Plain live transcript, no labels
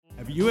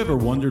you ever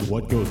wondered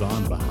what goes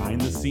on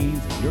behind the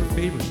scenes of your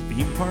favorite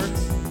theme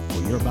parks?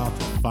 Well, you're about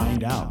to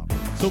find out.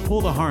 So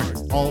pull the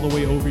harness all the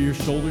way over your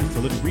shoulders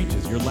till it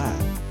reaches your lap.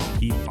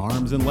 Keep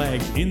arms and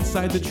legs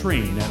inside the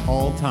train at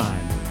all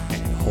times.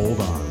 And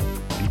hold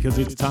on, because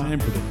it's time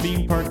for the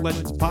Theme Park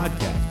Legends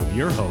Podcast with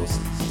your host,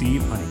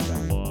 Steve Honeycutt.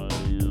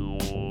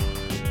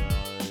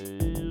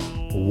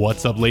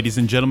 What's up, ladies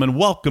and gentlemen?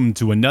 Welcome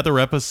to another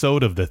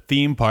episode of the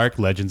Theme Park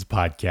Legends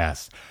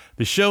Podcast,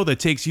 the show that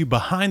takes you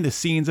behind the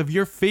scenes of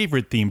your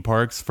favorite theme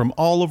parks from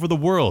all over the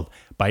world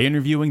by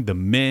interviewing the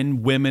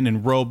men, women,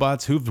 and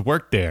robots who've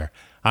worked there.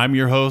 I'm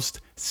your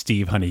host,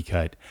 Steve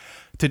Honeycutt.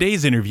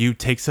 Today's interview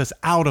takes us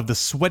out of the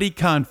sweaty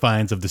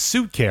confines of the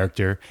suit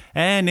character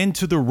and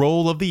into the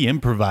role of the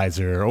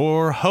improviser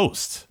or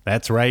host.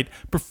 That's right,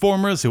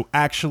 performers who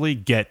actually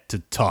get to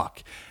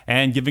talk.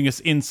 And giving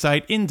us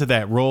insight into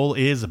that role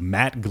is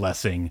Matt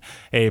Glessing,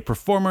 a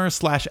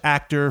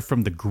performer/actor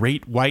from the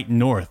Great White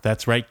North,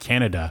 that's right,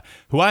 Canada,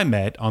 who I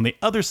met on the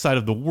other side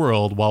of the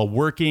world while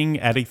working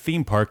at a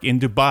theme park in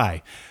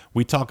Dubai.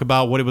 We talk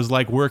about what it was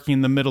like working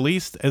in the Middle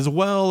East, as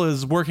well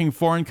as working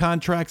foreign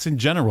contracts in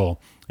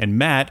general. And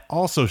Matt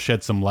also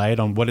shed some light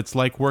on what it's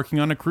like working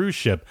on a cruise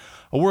ship,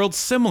 a world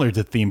similar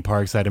to theme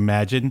parks, I'd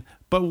imagine,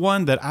 but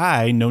one that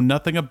I know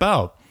nothing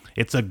about.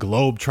 It's a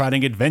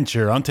globe-trotting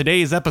adventure on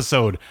today's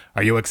episode.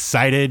 Are you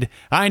excited?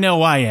 I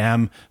know I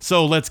am.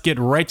 So let's get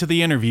right to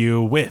the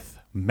interview with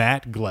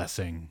Matt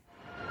Glessing.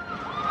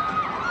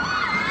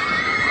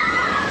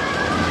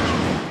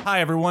 Hi,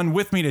 everyone.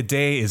 With me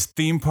today is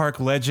theme park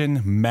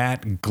legend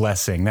Matt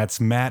Glessing. That's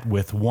Matt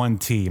with one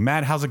T.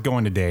 Matt, how's it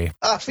going today?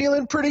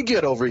 Feeling pretty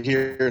good over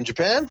here in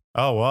Japan.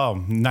 Oh, well,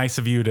 nice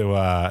of you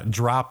to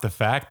drop the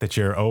fact that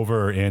you're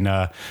over in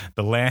the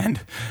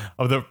land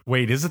of the...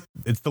 Wait, is it?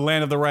 It's the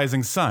land of the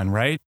rising sun,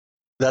 right?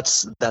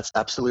 That's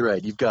absolutely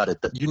right. You've got it.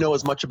 You know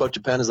as much about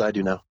Japan as I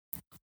do now.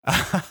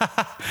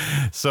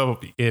 So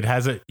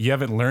you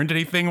haven't learned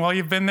anything while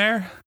you've been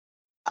there?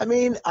 I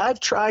mean, I've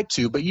tried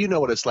to, but you know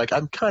what it's like.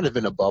 I'm kind of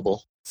in a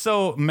bubble.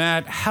 So,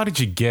 Matt, how did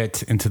you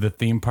get into the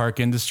theme park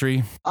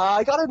industry?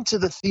 I got into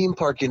the theme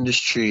park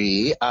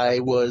industry. I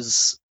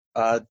was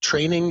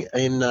training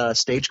in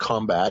stage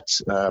combat,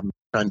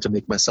 trying to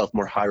make myself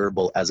more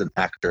hireable as an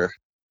actor.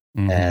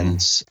 Mm-hmm.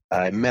 And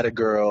I met a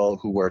girl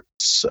who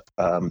worked,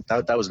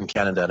 that was in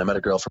Canada, and I met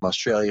a girl from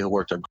Australia who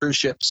worked on cruise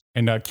ships.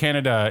 And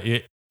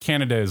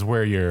Canada is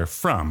where you're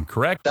from,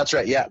 correct? That's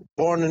right, yeah.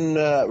 Born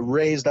and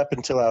raised up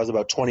until I was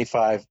about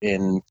 25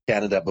 in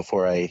Canada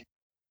before I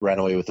ran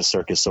away with the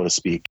circus, so to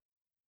speak.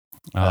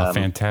 Oh,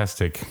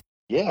 fantastic.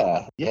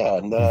 Yeah.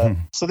 And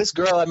so this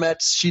girl I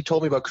met, she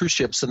told me about cruise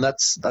ships, and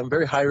I'm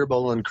very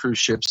hireable on cruise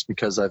ships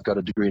because I've got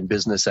a degree in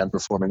business and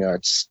performing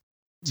arts.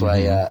 So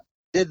I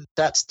did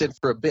that stint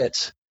for a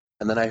bit,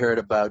 and then I heard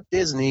about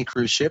Disney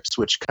cruise ships,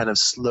 which kind of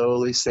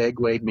slowly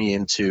segued me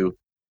into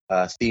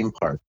theme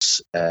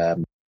parks. I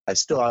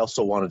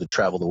also wanted to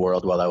travel the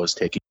world while I was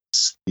taking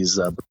these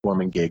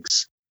performing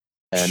gigs.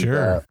 And,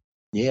 sure.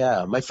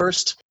 My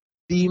first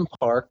theme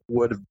park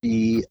would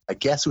be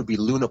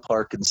Luna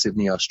Park in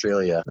Sydney,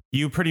 Australia.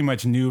 You pretty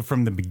much knew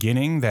from the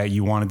beginning that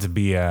you wanted to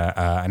be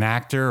an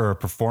actor or a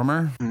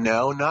performer?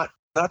 No, not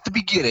the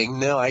beginning.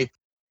 No,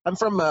 I'm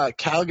from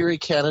Calgary,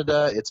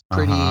 Canada. It's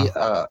pretty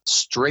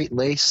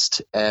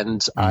straight-laced,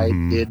 and I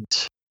did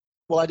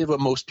what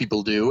most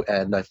people do,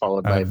 and I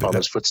followed my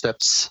father's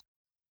footsteps.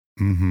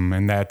 Mm-hmm.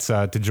 And that's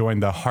to join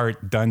the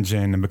Heart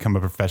Dungeon and become a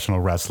professional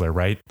wrestler,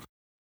 right?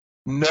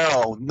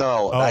 No.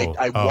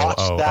 I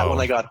watched that when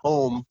I got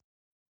home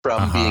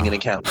from being an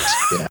accountant.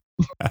 Yeah.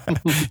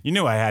 You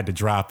knew I had to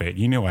drop it.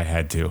 You knew I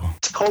had to.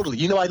 Totally.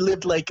 I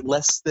lived like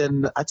less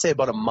than, I'd say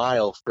about a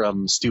mile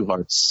from Stu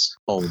Hart's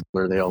home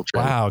where they all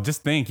trained. Wow.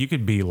 Just think you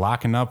could be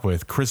locking up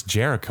with Chris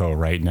Jericho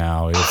right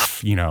now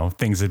if,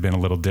 things had been a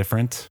little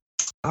different.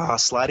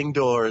 Sliding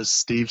doors,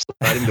 Steve,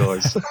 sliding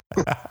doors.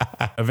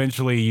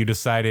 Eventually, you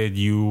decided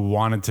you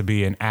wanted to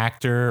be an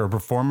actor or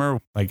performer.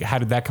 Like, how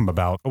did that come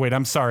about? Oh, wait,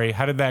 I'm sorry.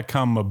 How did that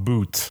come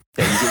about?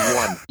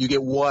 Yeah, you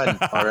get one.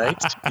 All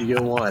right? You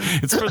get one.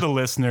 It's for the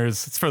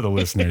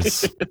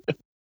listeners.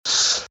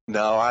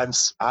 No,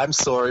 I'm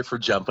sorry for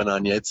jumping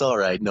on you. It's all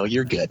right. No,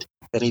 you're good.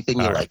 Anything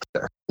you like,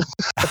 sir.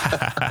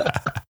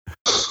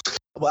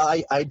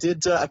 Well, I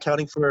did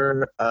accounting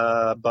for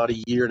about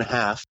a year and a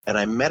half, and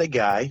I met a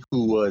guy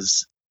who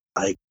was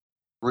like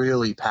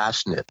really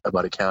passionate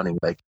about accounting.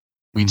 Like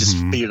we just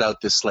figured out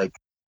this like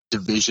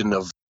division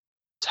of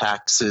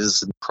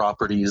taxes and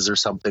properties or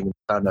something,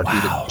 found out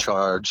who to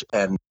charge,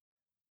 and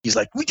he's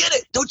like, "We did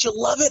it! Don't you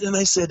love it?" And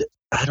I said,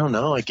 "I don't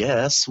know. I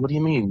guess. What do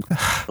you mean?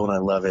 Don't I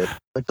love it?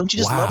 Like, don't you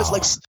just love it?" It's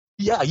like,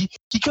 yeah. He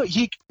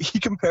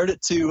compared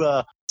it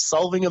to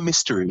solving a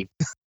mystery.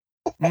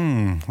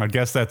 I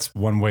guess that's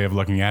one way of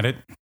looking at it.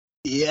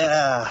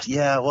 Yeah.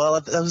 Well,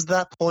 it was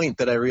that point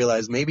that I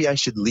realized maybe I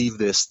should leave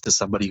this to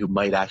somebody who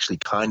might actually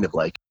kind of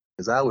like it,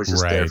 because I was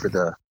just there for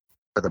the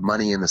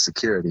money and the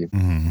security.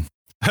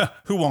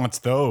 Who wants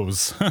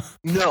those?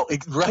 No,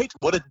 right?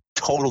 What a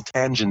total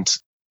tangent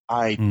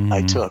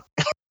I took.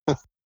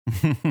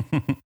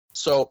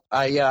 So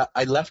I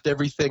left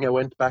everything. I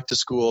went back to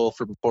school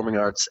for performing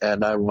arts,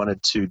 and I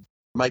wanted to.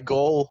 My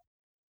goal,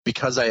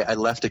 because I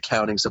left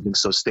accounting, something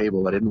so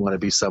stable, I didn't want to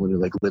be someone who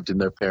like lived in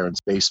their parents'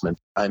 basement.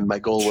 My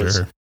goal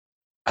was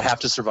I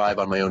have to survive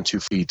on my own 2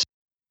 feet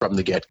from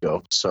the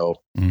get-go. So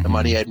the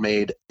money I'd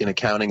made in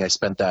accounting, I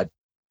spent that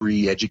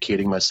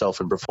re-educating myself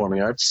in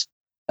performing arts,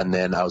 and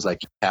then I was like,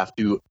 I have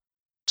to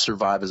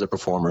survive as a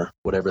performer,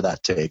 whatever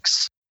that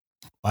takes.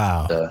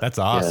 Wow, that's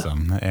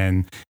awesome. Yeah.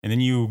 And then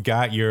you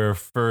got your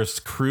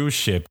first cruise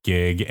ship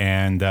gig,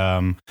 and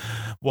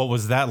what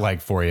was that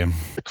like for you?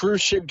 The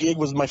cruise ship gig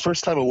was my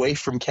first time away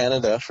from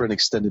Canada for an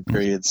extended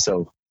period,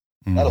 so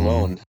that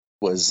alone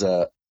was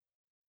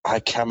I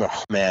can't,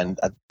 man,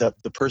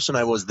 the person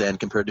I was then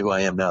compared to who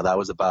I am now, that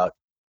was about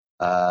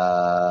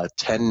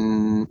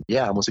 10,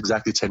 almost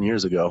exactly 10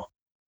 years ago.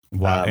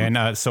 Wow.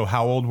 And so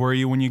how old were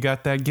you when you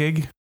got that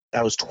gig?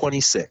 I was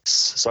 26,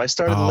 so I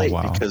started late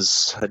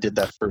because I did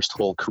that first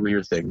whole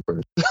career thing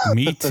first.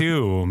 Me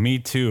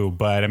too.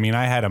 But I mean,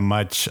 I had a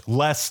much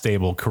less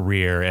stable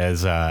career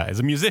as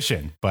a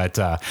musician. But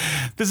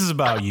this is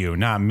about you,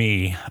 not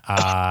me.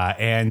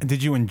 And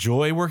did you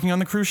enjoy working on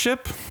the cruise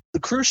ship? The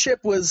cruise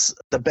ship was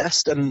the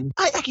best, and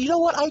you know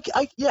what?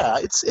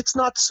 It's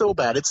not so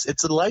bad.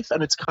 It's a life,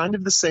 and it's kind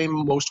of the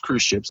same most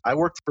cruise ships. I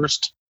worked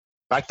first.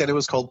 Back then, it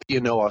was called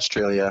P&O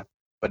Australia.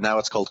 But now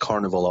it's called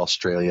Carnival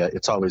Australia.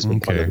 It's always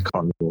been part of the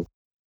Carnival,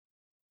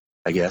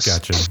 I guess.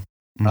 Gotcha.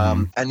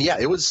 And yeah,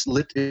 it was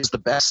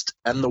the best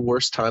and the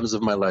worst times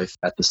of my life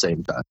at the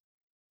same time.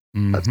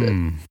 That's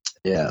it.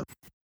 Yeah.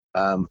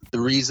 The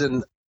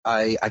reason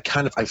I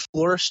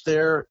flourished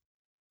there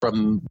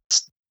from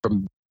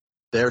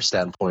their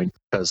standpoint,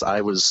 because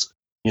I was,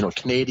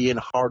 Canadian,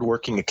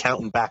 hardworking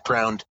accountant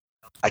background.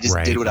 I just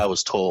did what I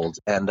was told.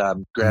 And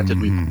granted,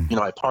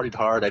 I partied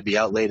hard. I'd be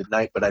out late at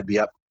night, but I'd be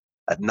up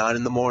at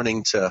 9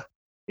 a.m. to,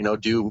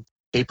 do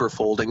paper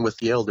folding with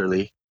the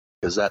elderly,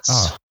 because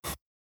that's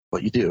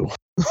what you do.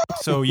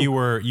 So you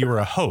were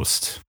a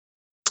host.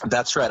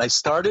 That's right.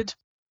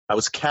 I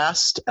was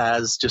cast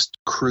as just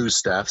cruise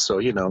staff. So,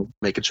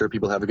 making sure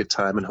people have a good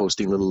time and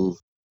hosting little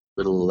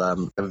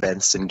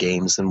events and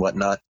games and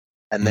whatnot.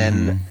 And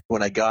then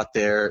when I got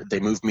there, they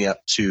moved me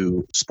up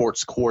to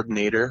sports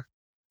coordinator,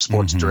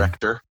 sports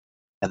director.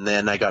 And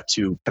then I got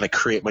to kind of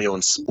create my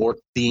own sport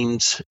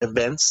themed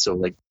events. So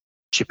like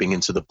chipping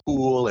into the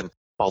pool and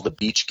all the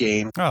beach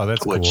games. Oh,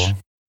 that's cool.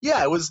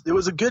 Yeah, it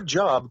was a good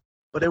job,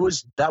 but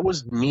that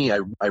was me.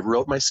 I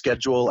wrote my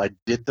schedule. I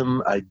did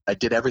them. I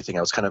did everything.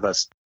 I was kind of a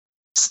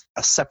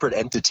separate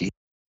entity,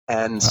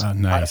 and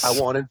nice. I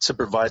wanted to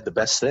provide the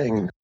best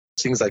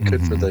things I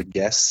could for the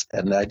guests,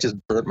 and I just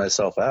burnt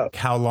myself out.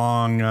 How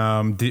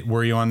long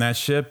were you on that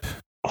ship?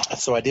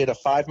 So I did a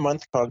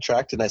 5-month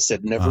contract, and I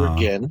said never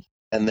again.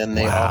 And then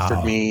they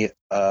offered me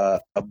a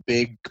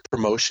big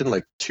promotion,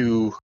 like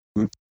two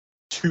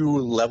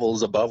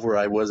levels above where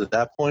I was at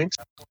that point.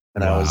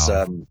 And I was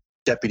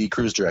deputy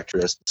cruise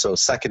director, so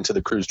second to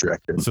the cruise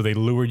director. So they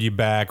lured you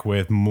back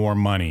with more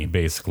money,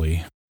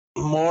 basically.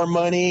 More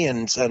money,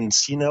 and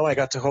I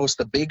got to host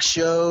the big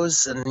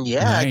shows, and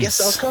nice. I guess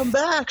I'll come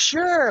back.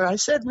 Sure, I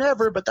said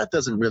never, but that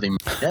doesn't really mean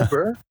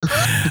never.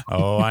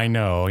 Oh, I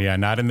know. Yeah,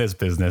 not in this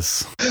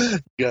business. You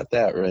got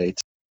that right.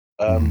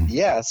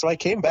 So I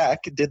came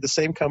back, did the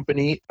same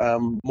company,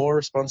 more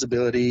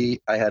responsibility.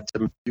 I had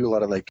to do a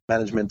lot of like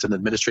management and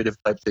administrative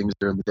type things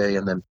during the day,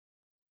 and then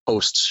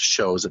host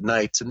shows at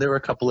nights. And there were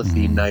a couple of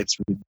theme nights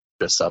where we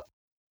dress up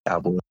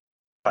cowboy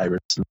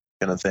pirates and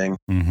that kind of thing.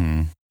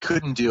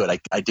 Couldn't do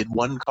it. I did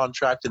one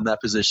contract in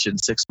that position,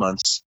 6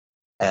 months,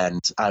 and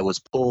I was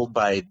pulled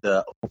by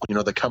the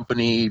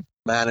company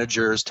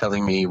managers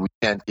telling me, we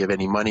can't give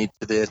any money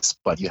to this,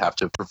 but you have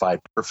to provide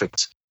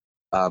perfect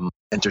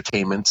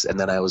entertainment. And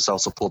then I was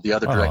also pulled the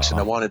other direction.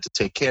 I wanted to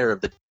take care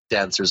of the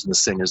dancers and the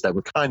singers that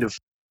were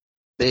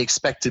they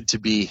expected to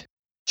be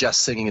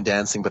just singing and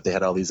dancing, but they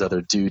had all these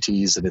other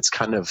duties, and it's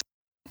kind of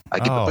a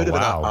bit of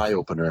an eye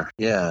opener.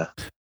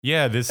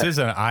 Yeah, this is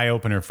an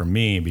eye-opener for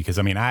me because,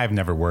 I've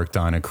never worked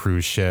on a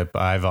cruise ship.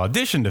 I've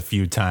auditioned a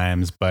few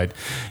times, but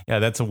yeah,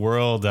 that's a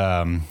world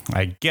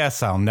I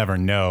guess I'll never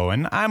know.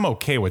 And I'm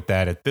okay with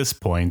that at this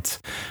point.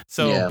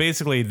 So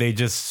basically, they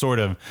just sort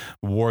of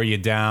wore you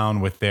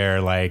down with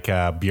their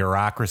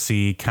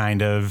bureaucracy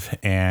kind of,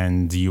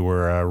 and you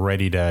were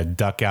ready to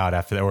duck out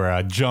after that,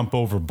 or jump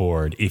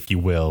overboard, if you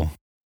will.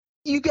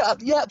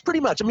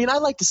 Pretty much. I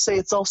like to say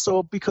it's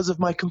also because of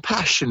my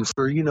compassion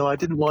for, I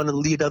didn't want to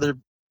lead other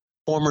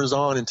performers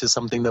on into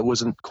something that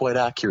wasn't quite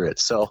accurate.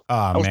 So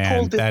I was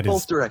pulled in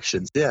both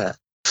directions. Yeah.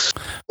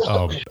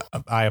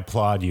 I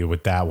applaud you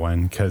with that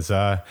one, because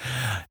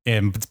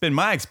it's been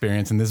my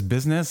experience in this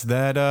business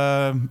that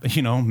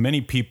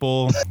many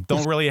people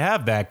don't really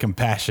have that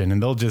compassion,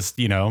 and they'll just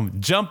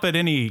jump at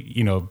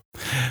any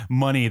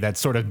money that's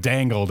sort of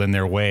dangled in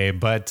their way.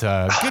 But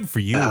good for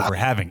you for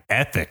having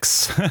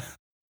ethics.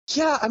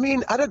 Yeah,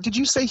 did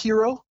you say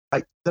hero?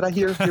 Did I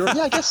hear hero?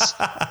 Yeah, I guess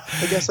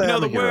I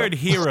am the word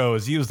hero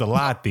is used a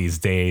lot these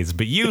days,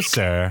 but you,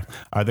 sir,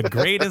 are the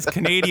greatest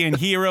Canadian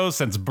hero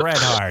since Bret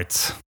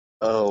Hart.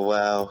 Oh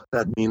wow,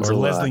 that means Or a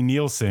Leslie lot,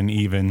 Nielsen,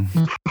 even.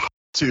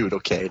 dude.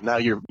 Okay, now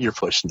you're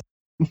pushing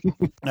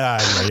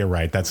Yeah, you're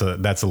right. That's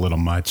a little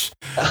much.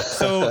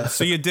 it.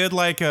 So you did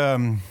like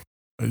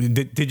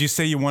did you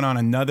say you went on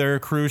another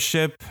cruise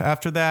ship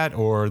after that,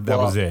 or that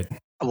was it?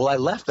 Well, I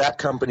left that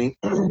company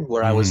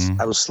where I was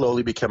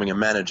slowly becoming a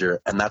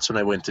manager, and that's when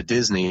I went to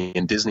Disney.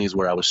 And Disney is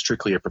where I was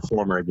strictly a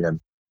performer again,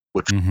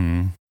 which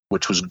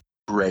was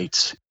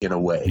great in a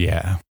way.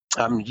 Yeah.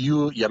 I'm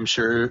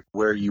sure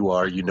where you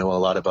are, you know a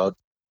lot about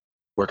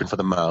working for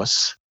the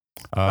mouse.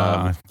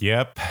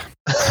 Yep,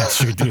 I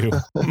sure do.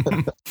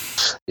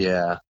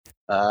 Yeah,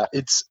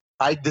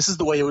 this is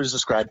the way it was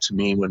described to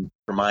me from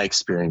my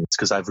experience,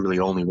 because I've really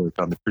only worked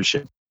on the cruise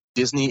ship.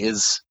 Disney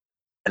is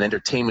an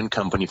entertainment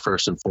company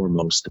first and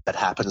foremost that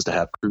happens to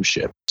have cruise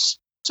ships.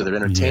 So their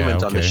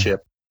entertainment on the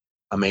ship,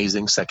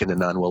 amazing, second to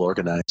none, well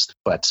organized.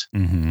 But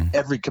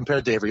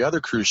compared to every other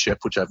cruise ship,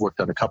 which I've worked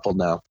on a couple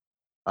now,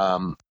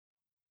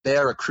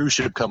 they're a cruise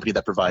ship company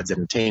that provides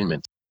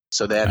entertainment.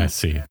 So then I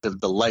see.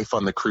 The life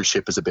on the cruise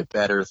ship is a bit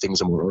better,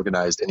 things are more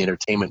organized, and the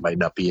entertainment might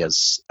not be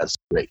as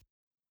great.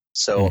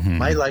 So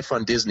my life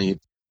on Disney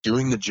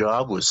doing the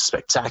job was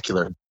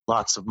spectacular.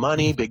 Lots of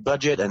money, big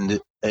budget, and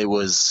it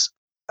was,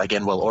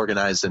 again, well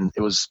organized. And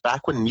it was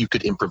back when you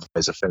could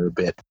improvise a fair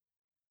bit. I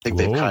think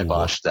they've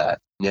kiboshed that.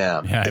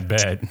 Yeah, I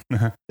bet.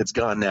 It's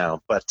gone now.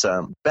 But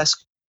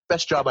best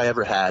job I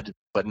ever had,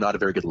 but not a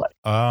very good life.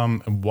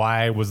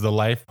 Why was the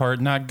life part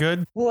not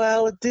good?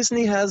 Well,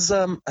 Disney has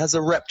a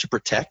rep to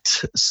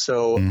protect.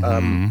 So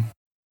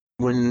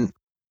when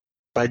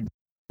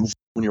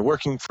you're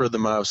working for the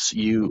mouse,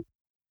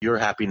 your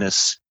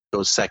happiness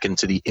goes second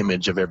to the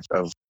image of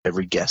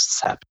every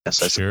guest's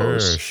happiness, I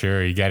suppose.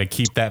 Sure. You got to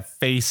keep that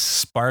face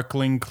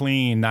sparkling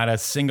clean, not a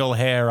single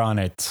hair on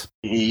it.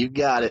 You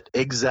got it.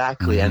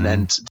 Exactly.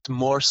 And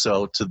more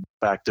so to the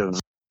fact of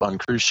on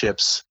cruise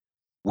ships,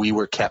 we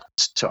were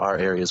kept to our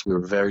areas. We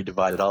were very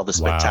divided. All the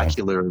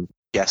spectacular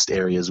guest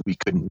areas we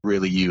couldn't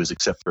really use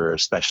except for a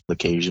special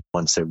occasion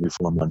once every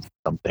 4 months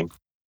or something.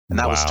 And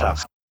that was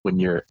tough when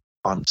you're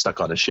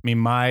stuck on a ship. I mean,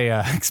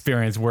 my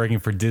experience working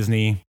for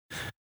Disney,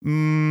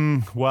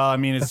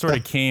 it sort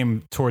of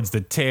came towards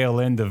the tail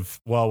end of,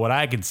 what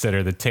I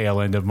consider the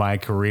tail end of my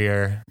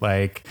career.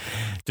 Like,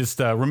 just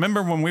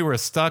remember when we were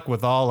stuck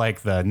with all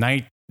like the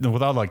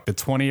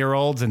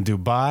 20-year-olds in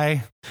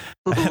Dubai.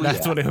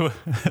 That's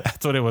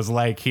what it was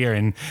like here.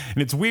 And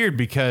it's weird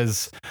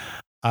because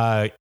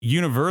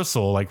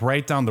Universal, like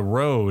right down the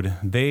road,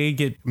 they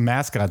get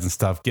mascots and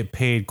stuff get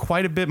paid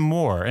quite a bit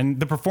more, and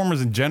the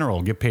performers in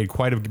general get paid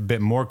quite a bit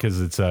more because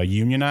it's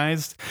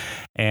unionized.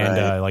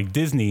 And like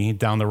Disney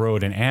down the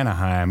road in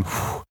Anaheim,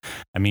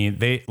 I mean,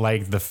 they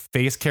like the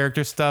face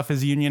character stuff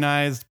is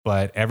unionized,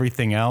 but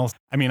everything else,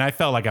 I mean, I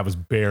felt like I was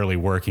barely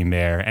working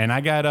there, and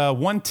I got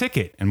one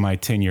ticket in my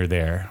tenure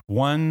there.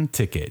 One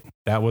ticket.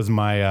 That was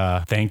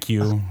my thank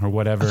you or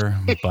whatever.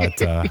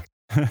 But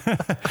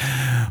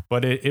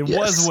but it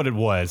was what it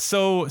was.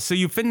 So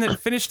you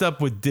finished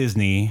up with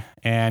Disney,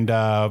 and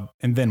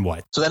then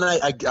what? So then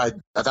I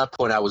at that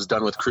point I was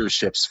done with cruise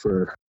ships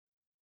for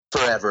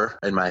forever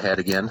in my head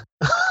again.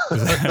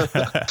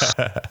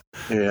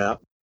 Yeah.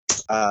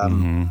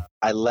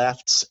 I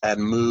left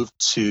and moved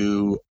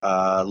to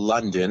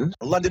London.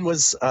 London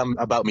was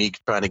about me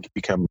trying to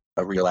become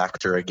a real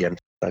actor again,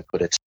 I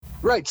put it.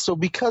 Right. So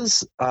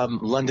because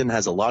London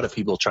has a lot of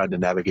people trying to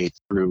navigate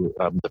through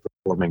the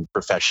performing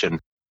profession,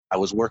 I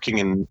was working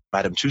in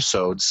Madame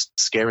Tussauds,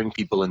 scaring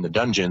people in the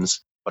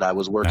dungeons, but I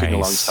was working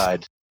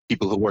alongside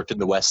people who worked in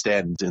the West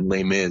End in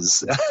Les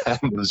Mis. And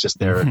it was just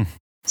their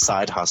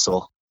side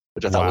hustle,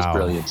 which I thought was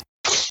brilliant.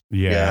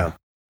 Yeah.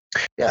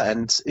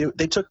 And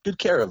they took good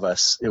care of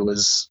us. It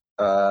was,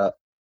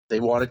 they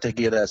wanted to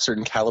get a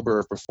certain caliber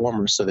of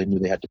performers, so they knew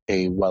they had to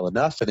pay well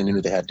enough, and they knew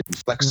they had to be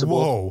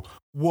flexible.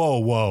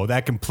 Whoa.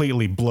 That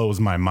completely blows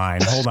my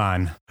mind. Hold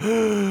on.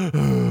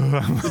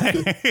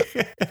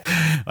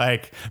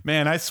 Like,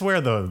 man, I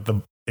swear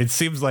it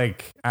seems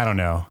like, I don't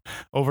know,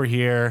 over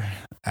here,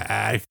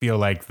 I feel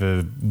like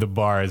the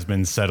bar has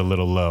been set a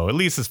little low, at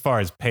least as far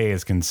as pay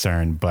is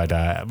concerned. But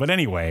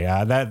anyway,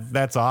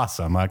 that's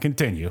awesome.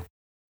 Continue.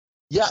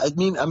 Yeah, I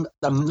mean, I'm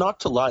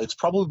not to lie. It's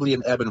probably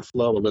an ebb and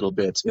flow a little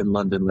bit in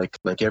London,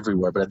 like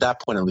everywhere. But at that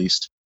point, at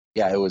least,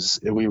 yeah,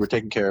 we were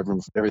taken care of.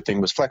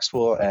 Everything was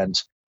flexible, and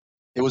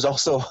it was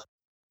also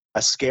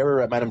a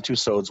scarer at Madame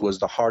Tussauds was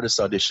the hardest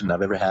audition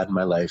I've ever had in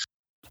my life.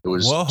 It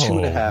was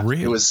 2.5.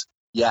 Really? It was.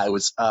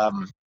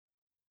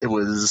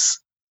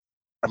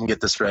 I'm gonna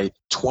get this right.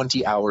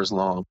 20 hours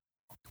long.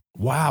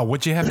 Wow,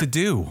 what'd you have to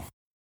do?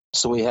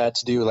 So we had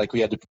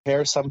to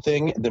prepare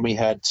something, and then we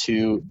had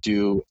to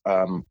do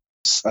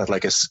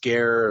like a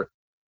scare,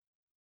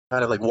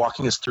 kind of like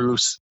walking us through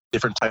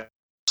different types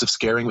of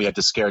scaring. We had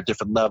to scare at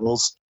different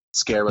levels,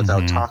 scare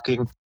without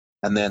talking.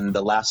 And then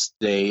the last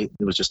day,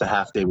 it was just a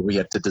half day where we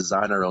had to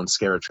design our own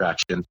scare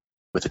attraction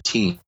with a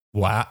team.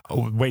 Wow.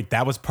 Wait,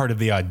 that was part of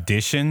the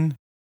audition?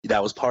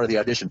 That was part of the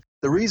audition.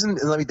 The reason,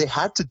 they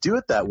had to do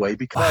it that way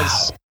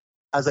because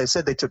as I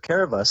said, they took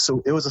care of us.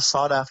 So it was a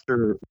sought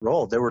after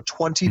role. There were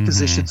 20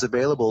 positions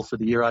available for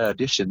the year I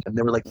auditioned, and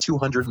there were like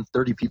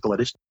 230 people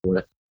auditioning for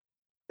it.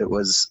 It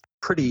was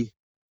pretty,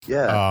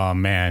 yeah. Oh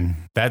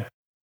man, that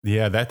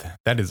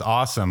is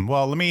awesome.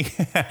 Well, let me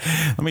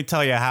let me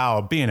tell you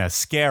how being a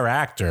scare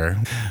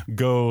actor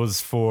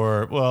goes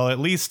for, well, at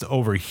least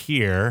over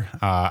here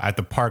at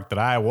the park that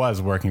I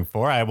was working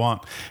for. I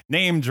won't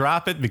name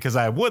drop it because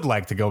I would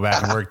like to go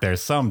back and work there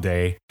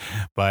someday.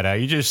 But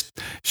you just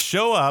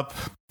show up.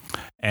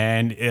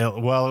 And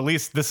well, at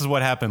least this is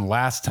what happened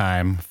last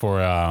time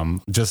for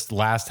just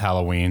last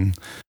Halloween.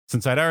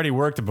 Since I'd already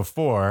worked it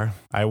before,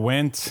 I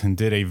went and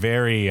did a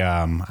very,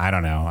 I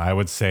don't know, I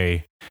would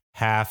say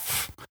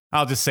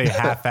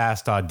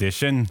half-assed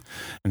audition.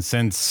 And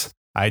since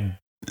I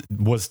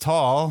was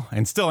tall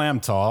and still am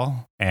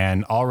tall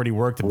and already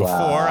worked it before,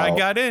 I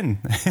got in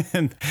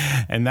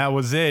and that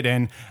was it.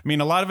 And I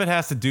mean, a lot of it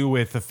has to do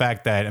with the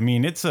fact that, I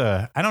mean,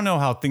 I don't know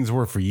how things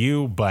were for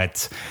you,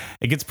 but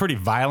it gets pretty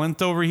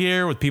violent over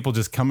here with people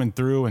just coming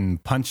through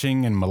and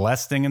punching and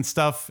molesting and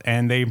stuff.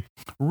 And they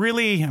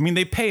really, I mean,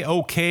 they pay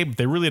okay, but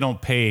they really don't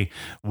pay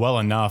well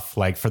enough,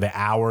 like for the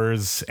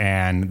hours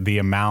and the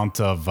amount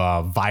of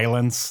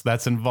violence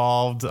that's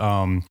involved.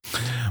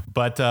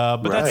 But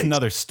that's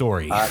another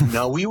story.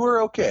 No, we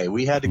were okay.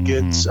 We had a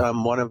good,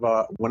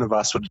 one of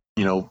us would,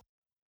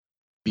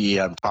 be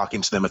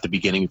talking to them at the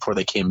beginning before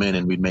they came in,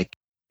 and we'd make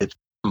it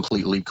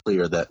completely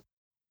clear that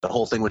the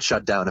whole thing would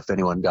shut down if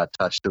anyone got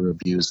touched or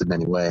abused in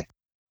any way.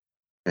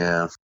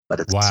 Yeah.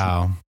 But it's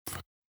Wow.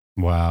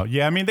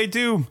 Yeah, I mean, they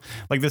do.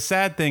 Like, the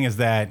sad thing is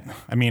that,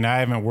 I mean, I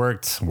haven't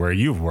worked where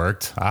you've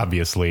worked,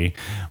 obviously,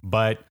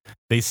 but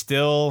they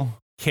still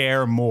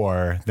care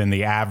more than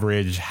the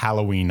average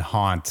Halloween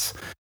haunt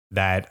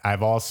that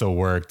I've also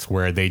worked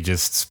where they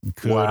just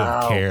could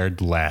have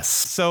cared less.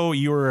 So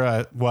you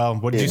were,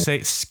 what did you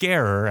say?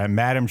 Scarer at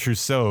Madame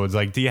Trousseau's.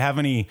 Like, do you have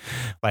any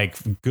like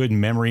good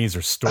memories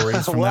or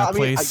stories from that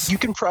place? You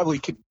can probably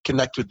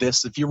connect with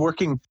this. If you're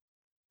working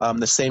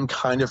the same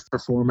kind of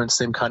performance,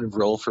 same kind of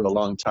role for a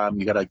long time,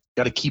 you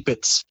gotta keep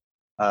it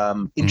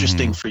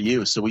interesting for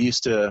you. So we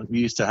used to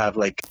have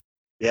like,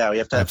 we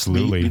have to have,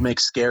 absolutely. We make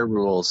scare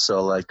rules.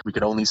 So like we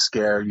could only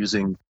scare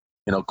using,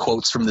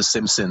 quotes from The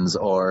Simpsons,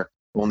 or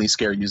only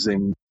scare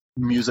using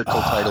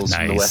musical titles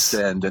from the West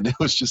End. And it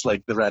was just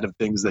like the random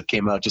things that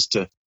came out just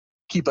to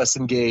keep us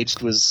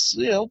engaged was,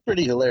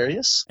 pretty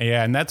hilarious.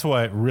 Yeah. And that's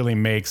what really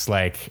makes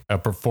like a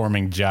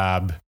performing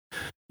job,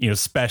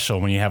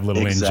 special when you have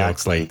little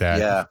in-jokes like that.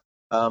 Yeah.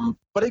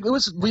 But it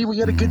was, we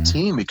had a good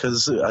team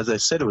because, as I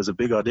said, it was a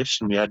big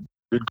audition. We had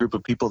a good group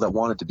of people that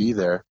wanted to be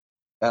there.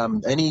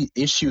 Any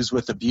issues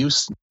with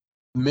abuse,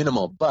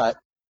 minimal, but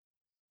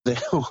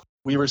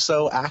we were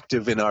so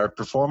active in our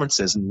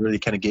performances and really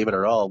kind of gave it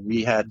our all.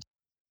 We had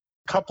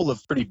a couple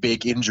of pretty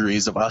big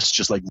injuries of us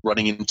just like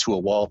running into a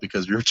wall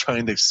because we were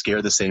trying to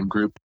scare the same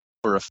group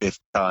for a fifth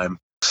time.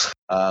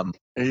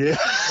 Yeah.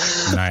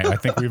 I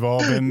think we've all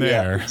been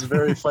there. Yeah, it's a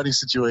very funny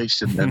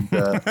situation. And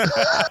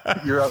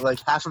you're like,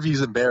 half of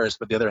you's embarrassed,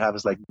 but the other half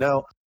is like,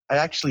 no, I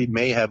actually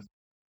may have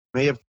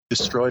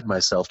destroyed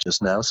myself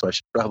just now, so I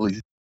should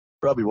probably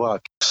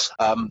walk.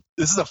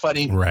 This is a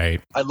funny.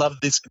 Right. I love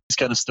these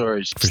kind of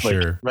stories. Just like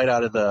sure. Right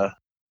out of a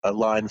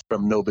line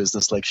from No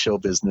Business Like Show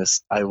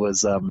Business. I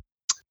was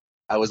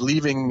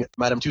leaving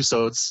Madame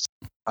Tussauds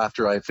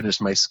after I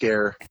finished my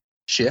scare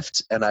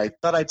shift, and I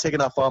thought I'd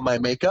taken off all my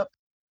makeup,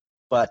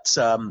 but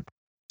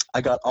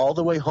I got all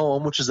the way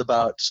home, which is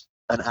about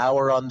an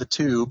hour on the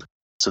tube,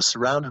 so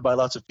surrounded by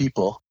lots of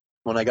people.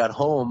 When I got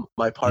home,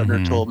 my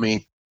partner told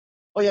me,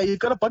 "Oh yeah, you've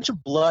got a bunch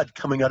of blood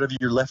coming out of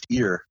your left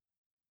ear."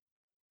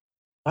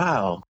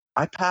 Wow.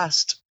 I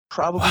passed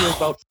probably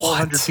about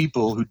 400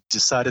 people who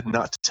decided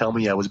not to tell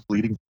me I was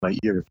bleeding from my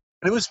ear.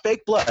 And it was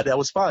fake blood. I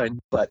was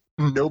fine, but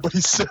nobody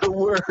said a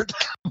word.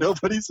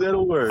 Nobody said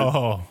a word.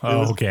 Oh,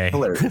 okay.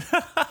 Hilarious.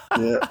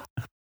 Yeah.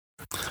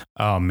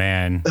 Oh,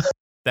 man.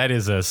 That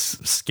is a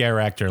scare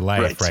actor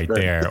life right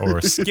there, or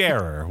a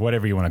scarer,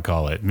 whatever you want to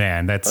call it.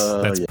 Man, that's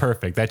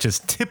perfect. That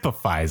just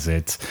typifies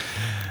it.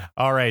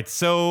 All right.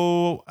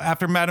 So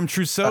after Madame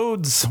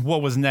Trousseau's,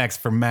 what was next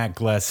for Matt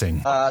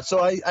Glessing?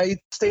 So I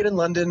stayed in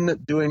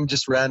London doing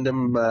just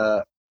random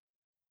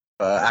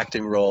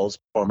acting roles,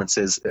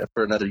 performances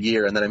for another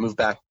year. And then I moved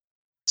back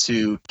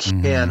to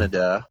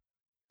Canada.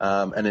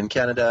 And in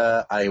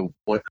Canada, I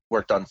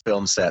worked on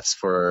film sets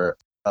for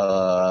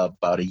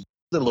about a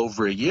little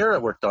over a year. I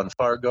worked on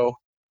Fargo.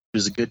 It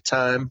was a good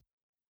time.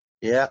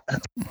 Yeah.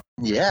 Nice.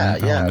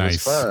 It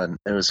was fun.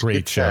 It was great a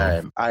good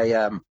show.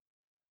 time.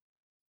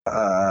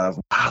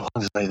 How long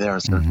was I there?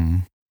 So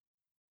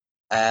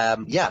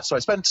I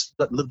spent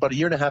about a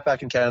year and a half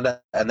back in Canada,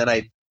 and then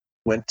I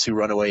went to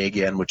Runaway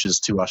again, which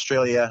is to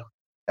Australia.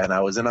 And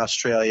I was in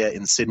Australia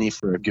in Sydney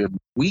for a good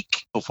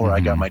week before I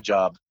got my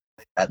job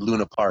at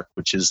Luna Park,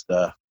 which is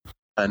the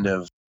kind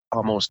of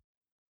almost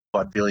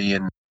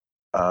vaudevillian,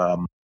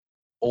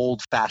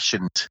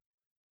 old-fashioned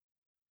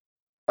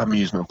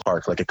amusement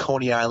park, like a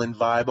Coney Island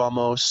vibe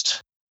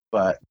almost,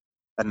 but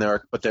and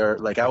they're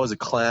like, I was a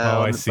clown.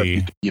 Oh, I but see.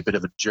 you could be a bit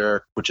of a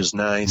jerk, which is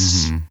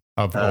nice.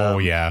 Oh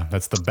yeah,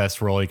 that's the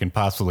best role you can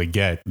possibly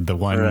get. The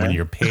one when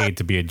you're paid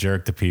to be a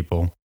jerk to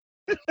people.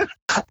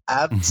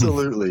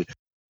 Absolutely.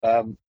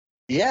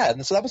 Yeah,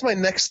 and so that was my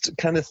next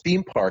kind of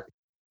theme park.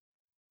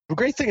 The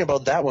great thing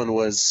about that one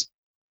was,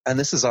 and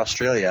this is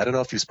Australia. I don't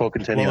know if you've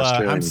spoken to any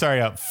Australians. I'm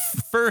sorry.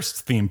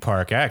 First theme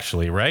park,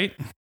 actually, right?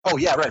 Oh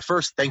yeah, right.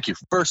 Thank you.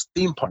 First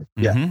theme park.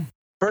 Yeah,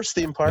 first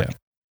theme park.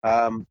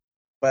 Yeah.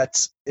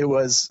 But it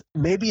was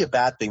maybe a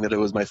bad thing that it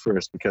was my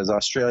first, because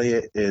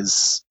Australia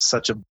is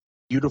such a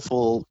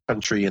beautiful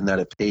country in that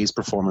it pays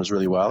performers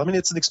really well. I mean,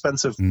 it's an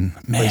expensive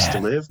place to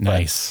live.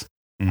 Nice.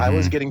 I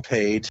was getting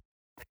paid.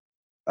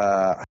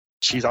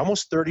 She's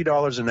almost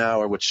 $30 an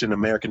hour, which in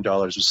American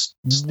dollars is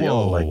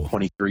still like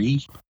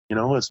 23. You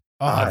know,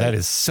 that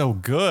is so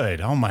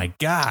good. Oh my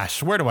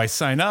gosh, where do I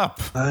sign up?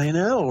 I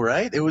know,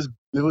 right? It was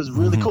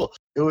really cool.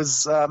 It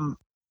was and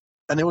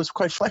it was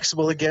quite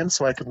flexible again,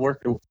 so I could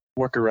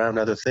work around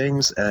other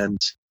things, and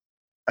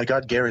I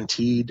got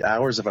guaranteed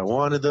hours if I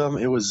wanted them.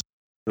 It was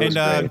great.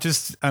 I'm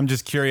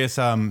just curious.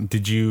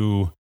 Did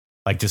you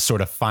like just sort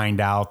of find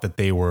out that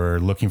they were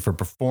looking for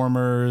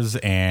performers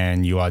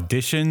and you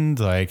auditioned?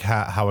 Like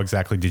how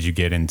exactly did you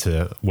get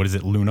into, what is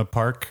it, Luna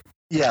Park?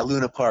 Yeah,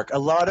 Luna Park. A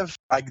lot of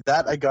I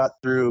got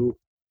through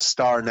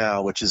Star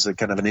Now, which is a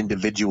kind of an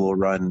individual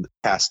run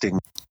casting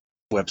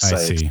website. I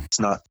see. It's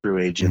not through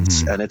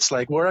agents. And it's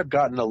like where I've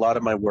gotten a lot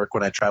of my work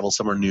when I travel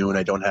somewhere new and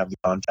I don't have the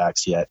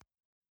contacts yet.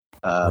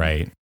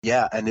 Right.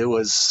 Yeah, and it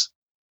was,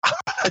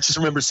 I just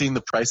remember seeing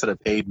the price that I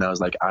paid and I was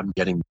like, I'm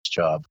getting this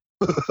job.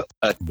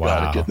 I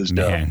gotta get this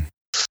man.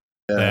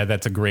 Yeah.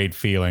 That's a great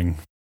feeling.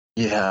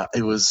 Yeah,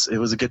 it was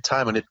a good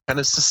time, and it kind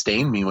of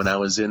sustained me when I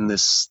was in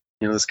this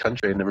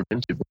country I'd never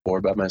been to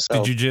before by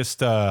myself. Did you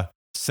just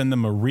send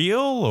them a reel,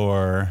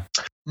 or?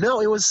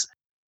 No, it was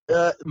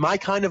my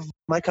kind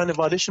of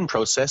audition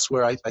process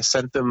where I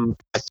sent them,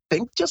 I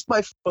think, just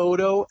my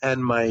photo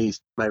and my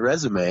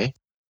resume,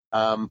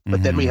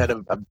 but then we had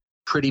a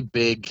pretty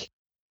big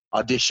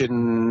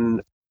audition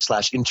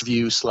 /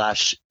 interview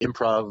 /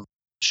 improv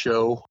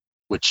show,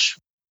 which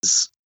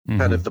is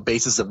kind of the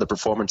basis of the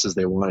performances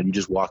they wanted. You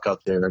just walk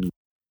out there and,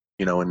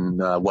 in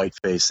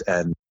whiteface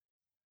and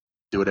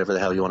do whatever the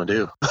hell you want to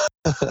do.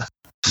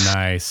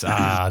 Nice.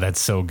 That's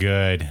so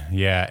good.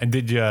 Yeah. And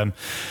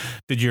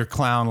did your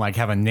clown like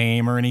have a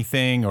name or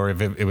anything, or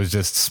if it was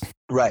just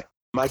right?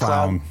 My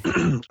clown.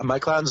 My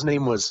clown's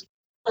name was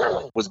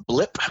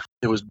Blip.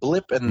 It was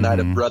Blip, and I had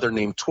a brother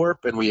named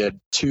Twerp, and we had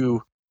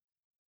two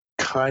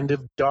kind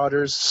of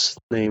daughters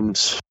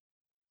named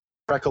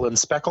Freckle and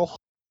Speckle.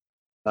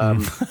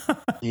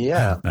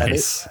 Yeah.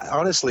 Nice. And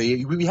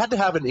honestly, we had to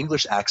have an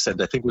English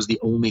accent. I think was the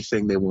only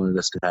thing they wanted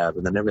us to have,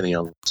 and then everything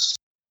else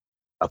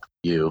up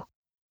to you.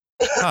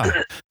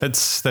 That's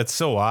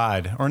so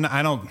odd. Or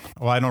I don't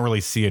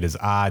really see it as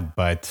odd,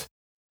 but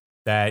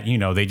that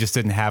they just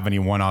didn't have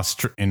anyone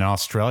in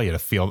Australia to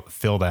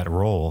fill that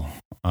role.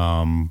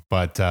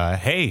 But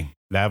hey,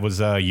 that was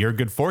your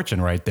good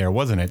fortune right there,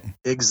 wasn't it?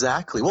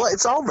 Exactly. Well,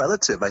 it's all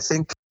relative. I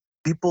think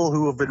people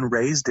who have been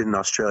raised in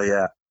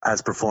Australia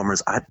as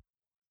performers,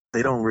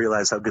 they don't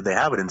realize how good they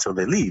have it until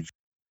they leave.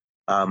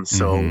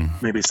 So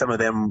maybe some of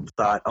them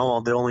thought,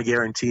 oh, they're only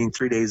guaranteeing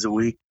 3 days a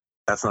week.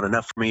 That's not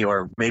enough for me.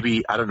 Or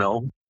maybe, I don't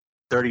know,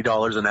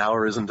 $30 an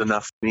hour isn't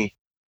enough for me.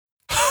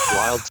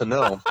 Wild to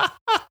know.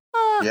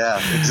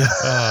 Yeah,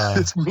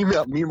 exactly.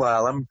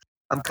 Meanwhile,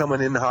 I'm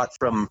coming in hot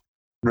from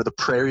the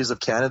prairies of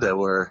Canada,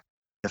 where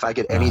if I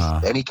get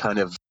any kind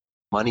of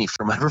money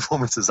for my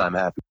performances, I'm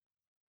happy.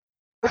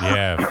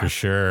 Yeah, for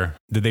sure.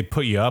 Did they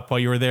put you up while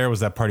you were there?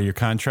 Was that part of your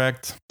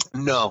contract?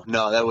 No,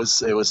 it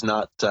was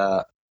not.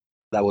 That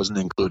wasn't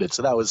included.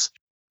 So that was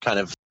kind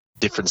of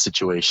different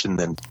situation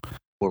than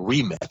where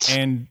we met.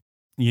 And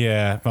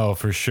yeah,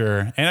 for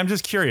sure. And I'm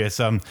just curious,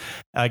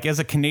 like as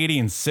a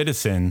Canadian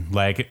citizen,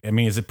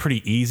 is it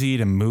pretty easy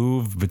to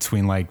move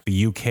between like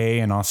the UK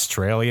and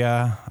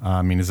Australia?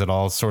 Is it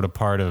all sort of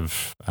part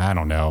of, I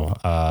don't know,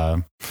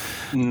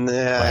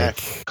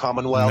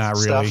 Commonwealth not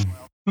really.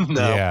 Stuff?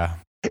 No. Yeah.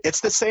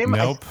 It's the same.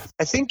 Nope.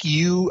 I think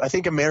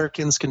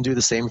Americans can do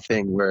the same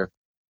thing where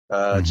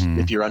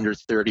if you're under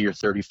 30 or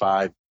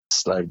 35,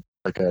 it's like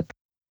a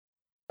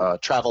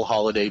travel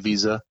holiday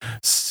visa.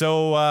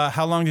 So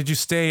how long did you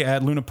stay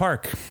at Luna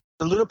Park?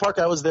 The Luna Park,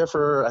 I was there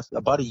for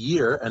about a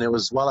year, and it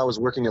was while I was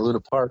working at Luna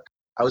Park.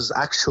 I was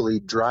actually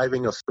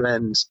driving a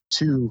friend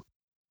to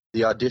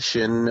the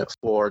audition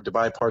for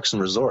Dubai Parks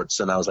and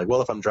Resorts, and I was like,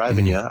 well, if I'm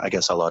driving you, I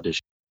guess I'll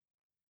audition.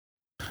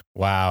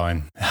 Wow,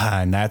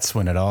 and that's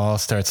when it all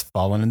starts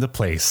falling into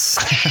place.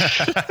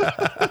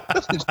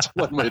 It's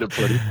one way to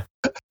put it.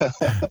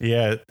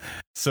 Yeah.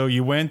 So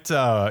you went to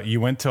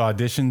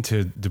audition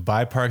to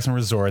Dubai Parks and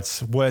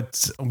Resorts.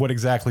 What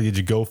exactly did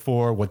you go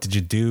for? What did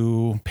you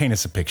do? Paint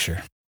us a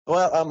picture.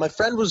 Well, my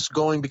friend was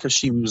going because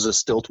she was a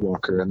stilt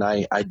walker, and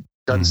I'd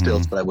done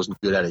stilts, but I wasn't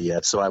good at it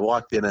yet. So I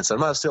walked in and said, I'm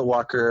not a stilt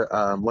walker.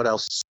 What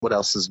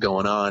else is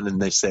going on? And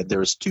they said there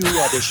was 2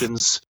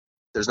 auditions.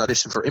 there's an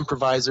audition for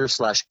improviser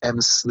 /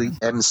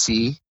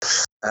 MC.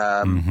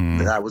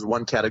 That was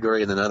one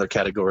category, and another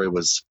category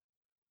was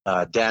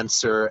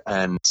dancer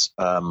and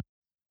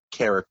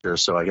character.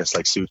 So I guess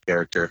like suit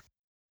character,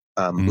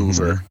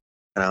 mover.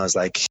 And I was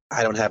like,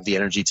 I don't have the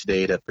energy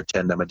today to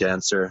pretend I'm a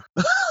dancer.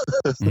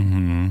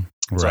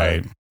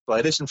 Right. So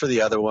I auditioned for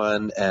the other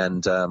one,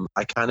 and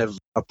I kind of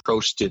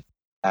approached it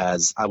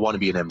as I want to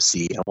be an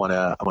MC. I want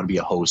to be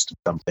a host of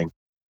something.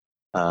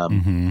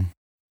 And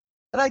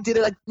I did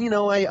it. I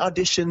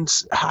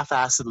auditioned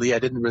half-assedly. I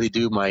didn't really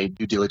do my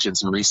due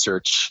diligence and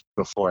research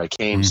before I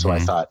came, so I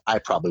thought I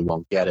probably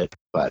won't get it,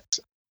 but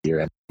here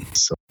and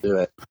so I'll do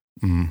it.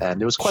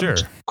 And it was quite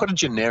a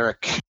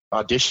generic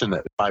audition,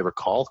 if I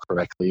recall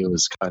correctly. It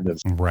was kind of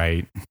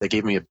right. They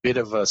gave me a bit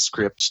of a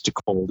script to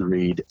cold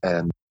read,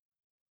 and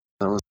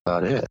that was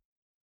about it.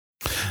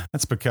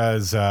 That's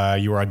because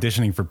you were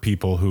auditioning for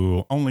people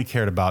who only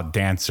cared about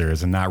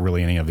dancers and not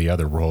really any of the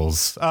other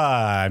roles.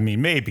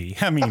 Maybe.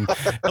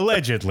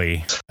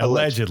 Allegedly.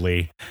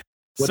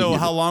 So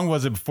how long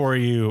was it before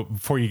you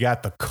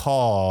got the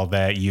call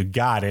that you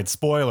got it?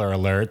 Spoiler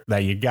alert,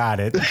 that you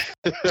got it.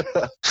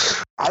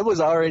 I'd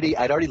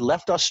already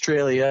left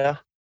Australia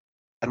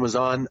and was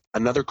on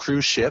another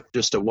cruise ship,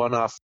 just a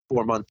one-off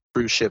 4-month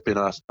cruise ship in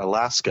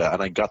Alaska.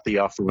 And I got the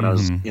offer when I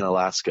was in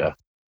Alaska.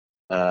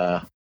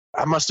 I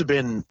must have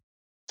been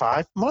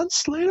 5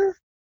 months later,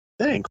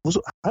 I think.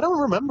 I don't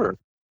remember.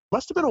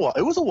 Must have been a while.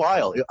 It was a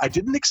while. I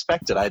didn't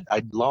expect it.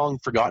 I'd long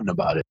forgotten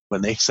about it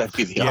when they sent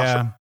me the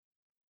offer.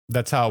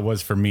 That's how it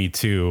was for me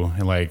too.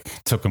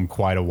 It took them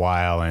quite a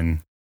while.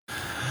 And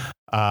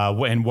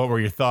what were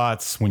your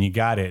thoughts when you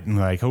got it? And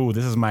oh,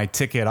 this is my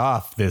ticket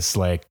off this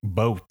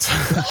boat.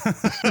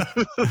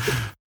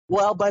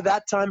 Well, by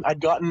that time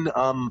I'd gotten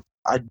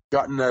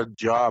a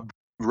job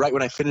right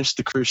when I finished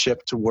the cruise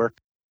ship to work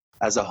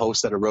as a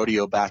host at a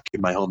rodeo back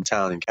in my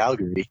hometown in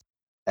Calgary.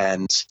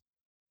 And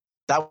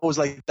that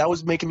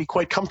was making me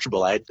quite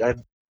comfortable. I had a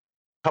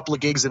couple of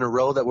gigs in a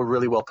row that were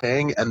really well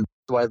paying. And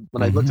so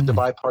when I looked at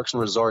Dubai Parks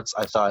and Resorts,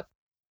 I thought,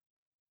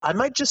 I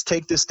might just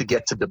take this to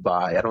get to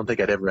Dubai. I don't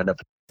think I'd ever end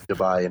up in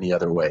Dubai any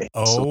other way.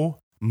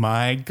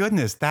 My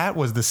goodness, that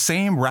was the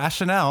same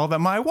rationale that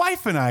my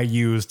wife and I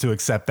used to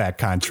accept that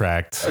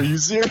contract. Are you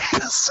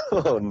serious?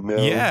 Oh, no.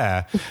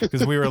 Yeah,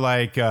 because we were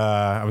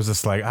I was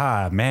just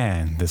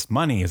man, this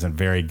money isn't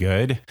very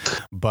good.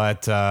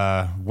 But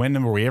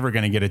when were we ever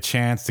going to get a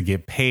chance to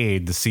get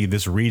paid to see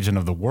this region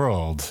of the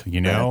world,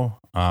 know?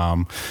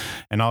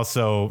 And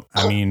also,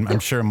 I'm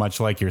sure much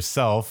like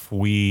yourself,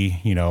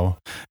 we,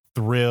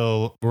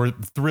 we're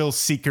thrill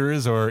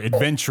seekers or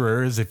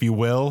adventurers, if you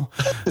will.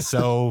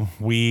 So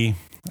we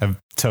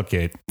took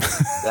it.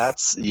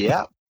 That's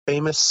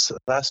famous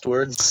last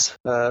words.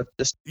 We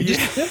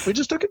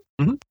just took it.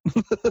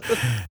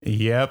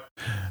 Yep.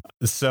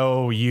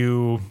 So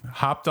you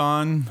hopped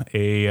on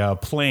a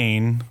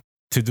plane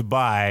to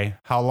Dubai.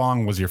 How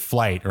long was your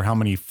flight, or how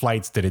many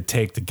flights did it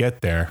take to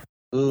get there?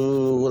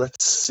 Ooh,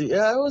 let's see.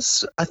 Yeah, it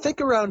was, I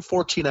think, around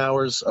 14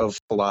 hours of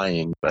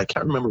flying, but I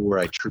can't remember where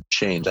I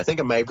changed. I think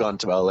I may have gone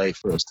to LA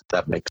first, if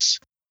that makes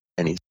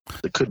any.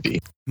 It could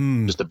be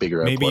just a bigger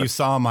airport. Maybe you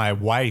saw my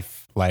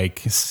wife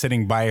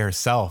sitting by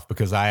herself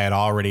because I had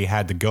already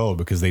had to go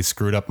because they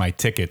screwed up my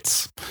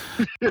tickets.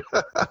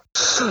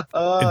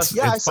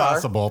 It's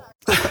possible.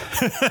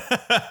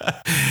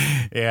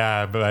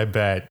 Yeah, but I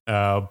bet.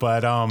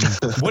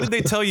 What did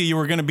they tell you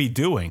were going to be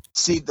doing?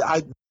 See,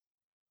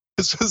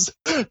 This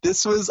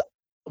was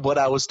what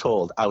I was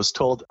told. I was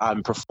told I'm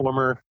a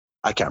performer.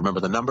 I can't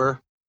remember the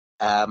number.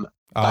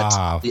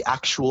 But the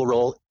actual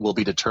role will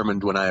be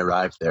determined when I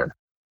arrive there.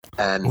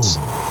 And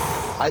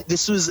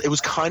it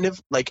was kind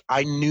of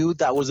I knew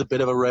that was a bit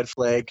of a red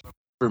flag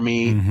for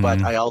me,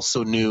 but I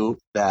also knew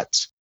that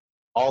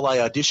all I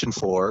auditioned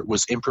for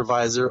was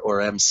improviser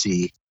or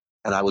MC,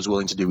 and I was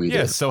willing to do either.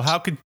 Yeah. So how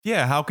could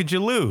you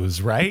lose,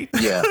 right?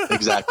 Yeah,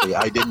 exactly.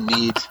 I didn't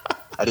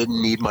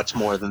need much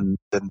more than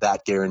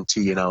that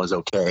guarantee, and I was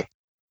okay.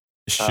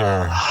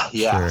 Sure.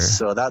 Sure.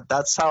 So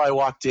that's how I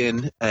walked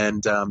in.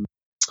 And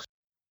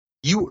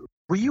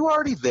were you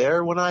already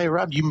there when I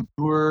arrived?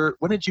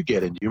 When did you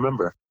get in? Do you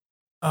remember?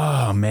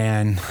 Oh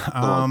man.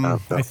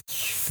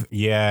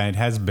 It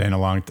has been a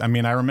long time.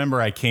 I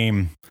remember I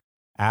came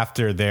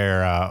after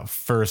their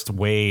first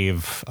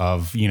wave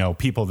of,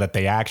 people that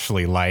they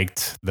actually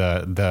liked,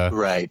 the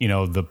right,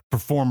 the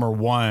performer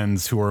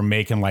ones who were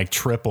making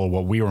triple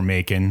what we were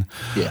making.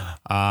 Yeah.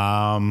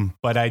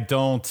 But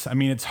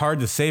it's hard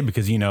to say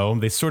because,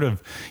 they sort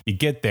of, you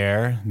get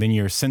there, then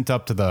you're sent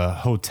up to the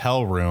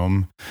hotel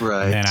room.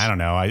 Right. And then I don't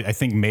know, I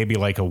think maybe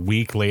a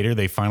week later,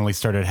 they finally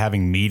started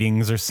having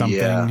meetings or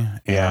something.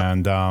 Yeah.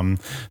 And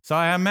so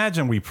I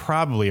imagine we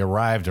probably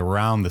arrived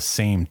around the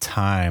same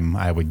time,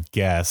 I would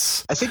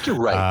guess. I think you're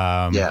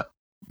right. Yeah.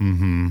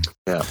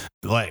 Yeah.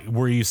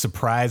 Were you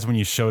surprised when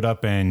you showed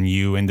up and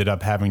you ended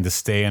up having to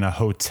stay in a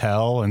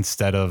hotel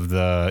instead of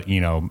the,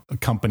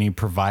 company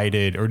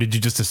provided, or did you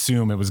just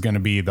assume it was going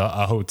to be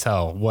a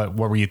hotel? What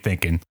were you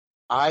thinking?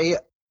 I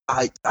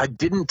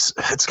didn't.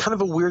 It's kind of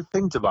a weird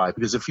thing to buy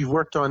because if you've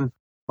worked on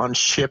on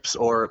ships,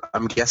 or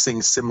I'm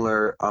guessing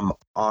similar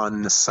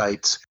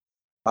on-site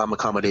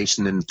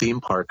accommodation in theme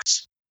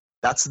parks,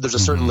 there's a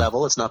certain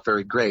level. It's not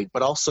very great,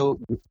 but also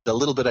the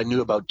little bit I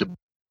knew about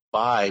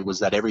Dubai was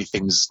that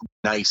everything's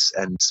nice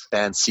and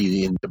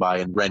fancy in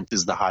Dubai, and rent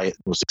is the highest,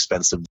 most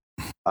expensive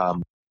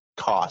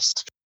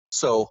cost.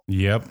 So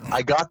yep,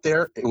 I got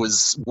there. It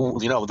was,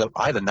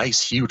 I had a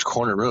nice, huge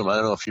corner room. I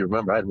don't know if you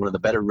remember. I had one of the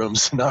better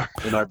rooms in our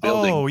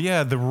building. Oh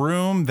yeah, the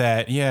room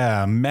that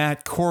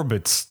Matt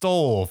Corbett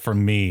stole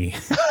from me.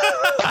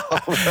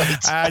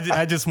 Right.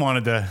 I just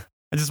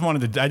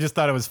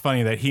thought it was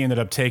funny that he ended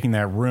up taking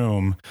that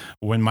room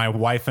when my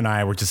wife and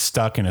I were just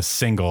stuck in a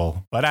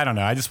single. But I don't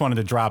know. I just wanted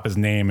to drop his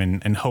name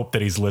and hope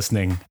that he's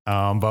listening.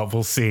 But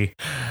we'll see.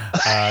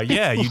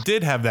 Yeah, you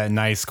did have that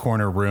nice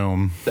corner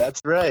room.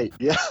 That's right.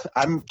 Yeah,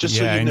 I'm just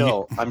so you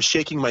know, I'm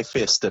shaking my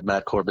fist at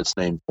Matt Corbett's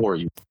name for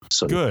you.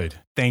 So good.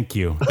 Thank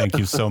you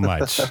so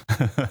much.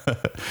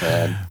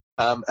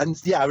 And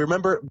yeah, I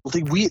remember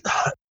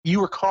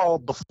you recall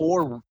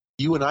before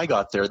you and I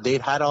got there,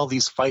 they'd had all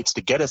these fights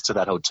to get us to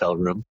that hotel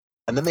room.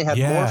 And then they had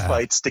more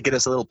fights to get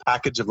us a little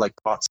package of like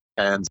pots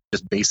and pans,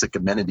 just basic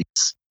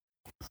amenities.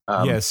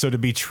 So to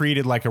be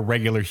treated like a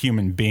regular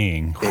human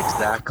being.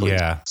 Exactly.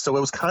 Yeah. So it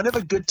was kind of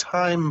a good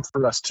time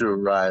for us to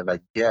arrive, I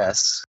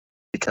guess,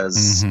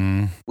 because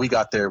we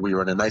got there, we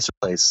were in a nicer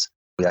place.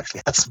 We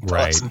actually had some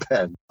pots and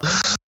pans.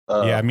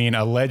 Yeah, I mean,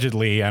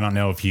 allegedly, I don't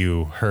know if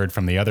you heard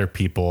from the other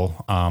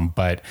people,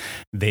 but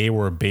they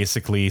were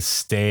basically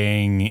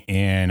staying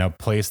in a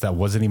place that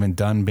wasn't even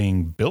done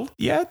being built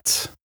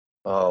yet.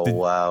 Oh,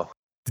 wow.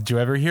 Did you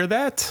ever hear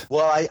that?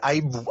 Well,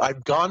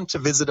 I've gone to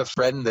visit a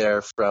friend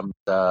there from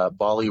the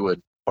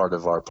Bollywood part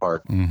of our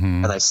park,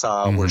 and I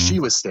saw where she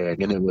was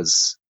staying, and it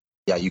was,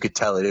 you could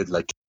tell it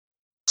like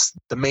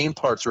the main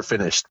parts were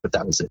finished, but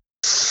that was it.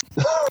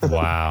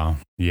 Wow.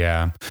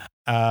 Yeah.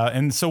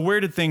 And so where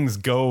did things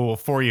go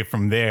for you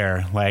from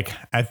there? Like,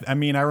 I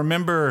mean, I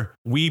remember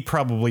we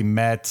probably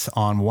met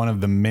on one of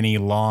the many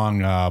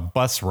long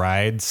bus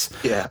rides.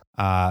 Yeah.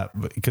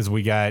 Because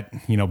we got,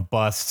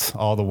 bussed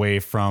all the way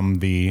from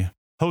the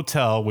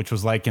hotel, which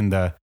was like in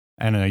the,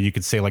 I don't know, you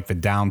could say like the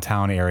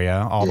downtown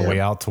area, all the way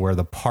out to where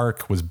the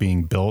park was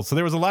being built. So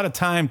there was a lot of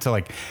time to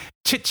like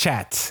chit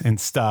chat and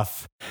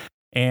stuff.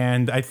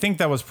 And I think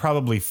that was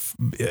probably,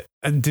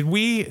 did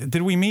we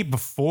meet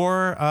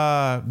before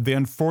the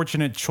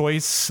unfortunate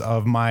choice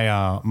of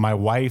my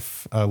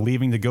wife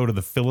leaving to go to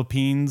the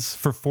Philippines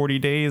for 40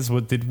 days?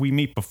 Did we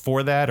meet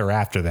before that or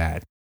after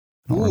that?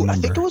 I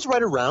think it was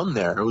right around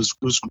there. It was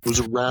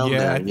around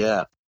there.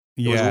 Yeah.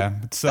 Yeah.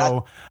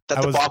 So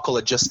that debacle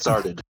had just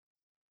started.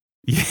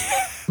 Yeah.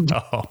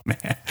 Oh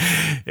man,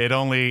 it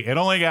only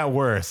got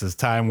worse as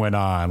time went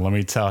on. Let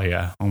me tell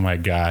you. Oh my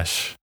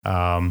gosh.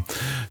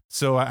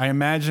 So I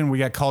imagine we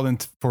got called in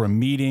for a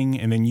meeting,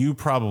 and then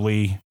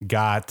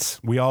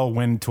we all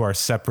went to our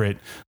separate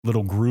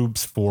little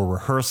groups for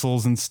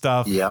rehearsals and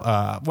stuff.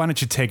 Yeah. Why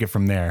don't you take it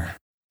from there?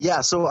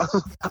 Yeah. So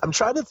I'm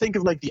trying to think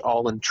of like the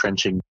all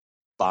entrenching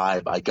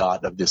vibe I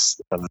got of the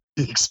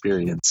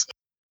experience,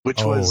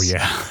 which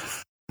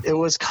it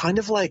was kind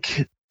of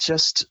like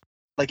just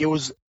like it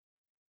was.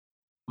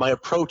 My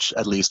approach,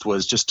 at least,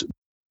 was just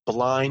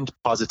blind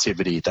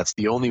positivity. That's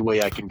the only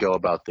way I can go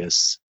about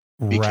this.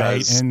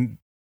 Because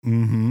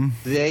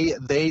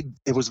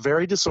it was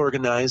very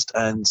disorganized,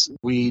 and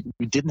we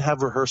didn't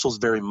have rehearsals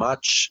very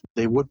much.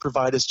 They would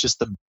provide us just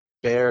the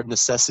bare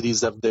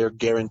necessities of their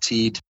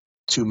guaranteed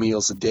 2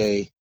 meals a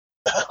day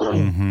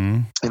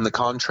in the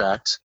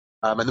contract.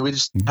 And then we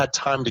just had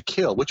time to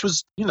kill, which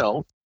was,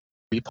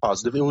 be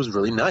positive. It was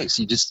really nice.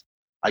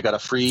 I got a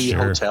free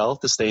hotel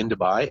to stay in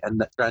Dubai,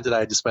 and granted, I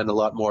had to spend a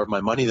lot more of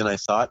my money than I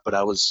thought, but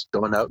I was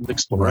going out and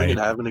exploring and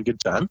having a good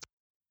time.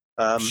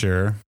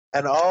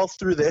 And all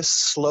through this,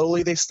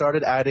 slowly they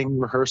started adding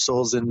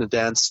rehearsals in the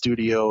dance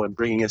studio and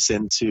bringing us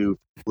in to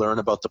learn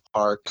about the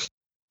park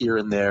here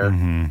and there.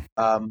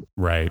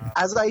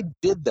 As I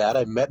did that,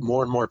 I met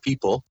more and more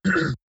people,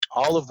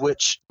 all of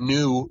which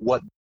knew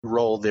what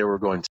role they were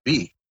going to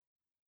be,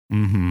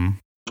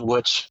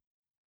 which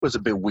was a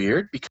bit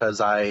weird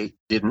because I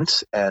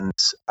didn't, and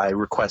I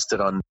requested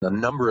on a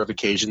number of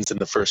occasions in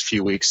the first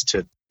few weeks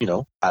to,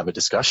 have a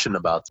discussion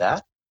about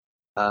that.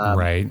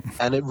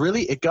 And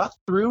it got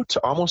through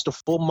to almost a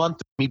full month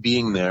of me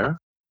being there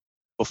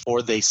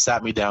before they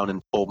sat me down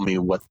and told me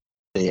what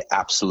they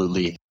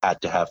absolutely had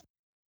to have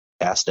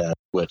cast at,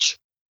 which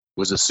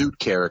was a suit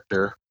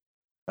character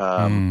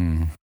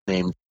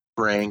named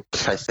Frank,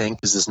 I think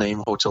is his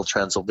name, Hotel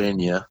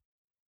Transylvania.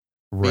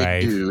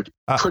 Big dude.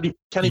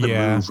 Can't even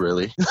move,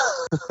 really.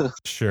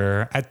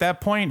 Sure. At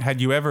that point, had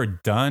you ever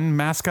done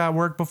mascot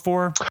work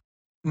before?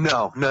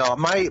 No.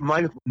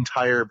 My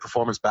entire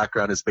performance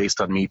background is based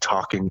on me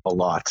talking a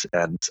lot,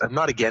 and I'm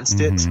not against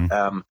it.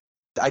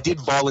 I did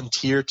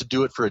volunteer to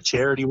do it for a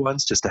charity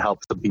once just to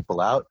help some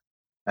people out.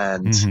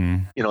 And,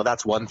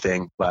 that's one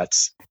thing, but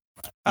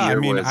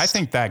I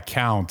think that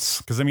counts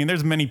because,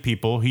 there's many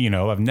people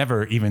who, have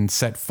never even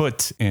set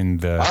foot in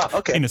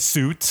in a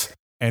suit.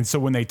 And so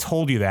when they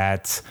told you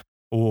that,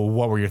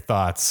 what were your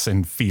thoughts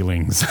and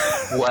feelings?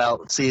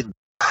 Well, see,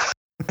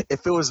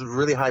 if it was a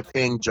really high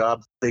paying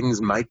job,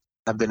 things might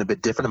have been a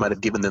bit different. I might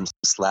have given them some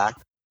slack,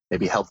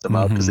 maybe helped them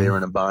out because they were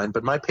in a bind.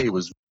 But my pay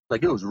was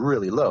like, it was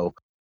really low.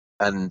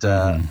 And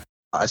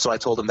so I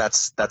told them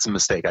that's a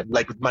mistake.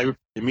 My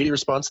immediate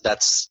response,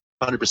 that's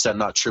 100%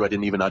 not true. I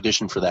didn't even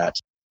audition for that.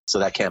 So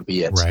that can't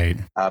be it. Right.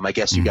 I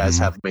guess you guys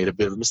have made a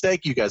bit of a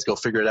mistake. You guys go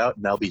figure it out,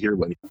 and I'll be here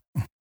waiting.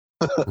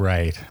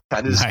 Right.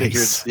 Kind of just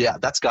figured, yeah,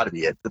 that's got to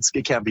be it.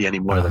 It can't be any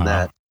more than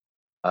that.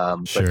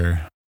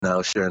 Sure. But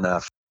no, sure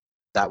enough,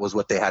 that was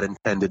what they had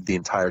intended the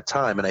entire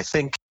time. And I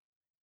think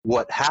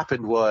what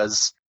happened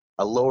was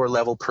a lower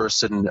level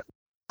person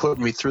put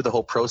me through the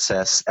whole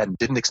process and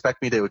didn't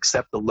expect me to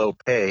accept the low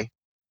pay,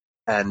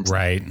 and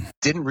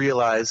didn't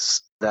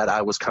realize that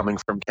I was coming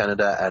from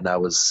Canada and I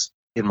was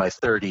in my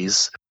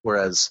 30s,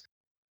 whereas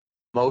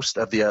most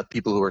of the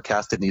people who were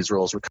cast in these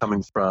roles were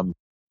coming from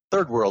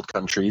third world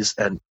countries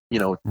and,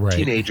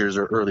 teenagers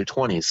or early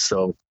 20s.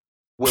 So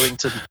willing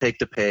to take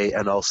the pay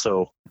and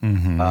also,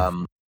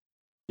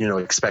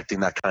 expecting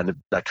that kind of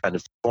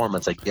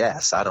performance. Like,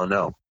 yes, I don't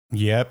know.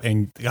 Yep.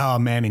 And oh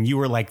man, and you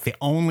were like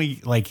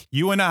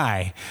you and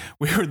I,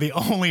 we were the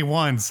only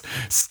ones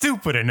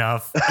stupid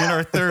enough in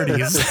our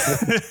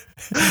 30s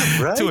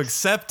to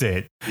accept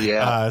it.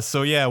 Yeah.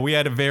 So yeah, we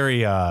had a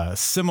very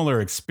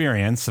similar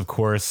experience. Of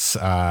course,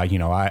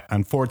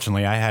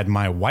 unfortunately I had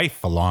my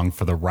wife along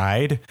for the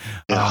ride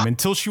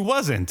until she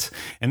wasn't.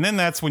 And then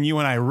that's when you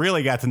and I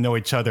really got to know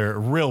each other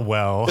real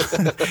well.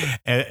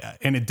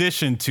 In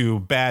addition to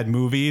bad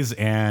movies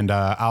and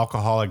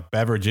alcoholic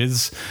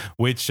beverages,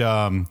 which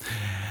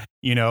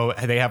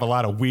they have a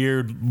lot of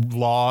weird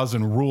laws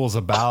and rules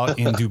about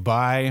in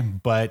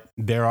Dubai, but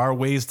there are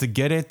ways to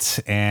get it.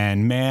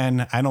 And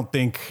man, I don't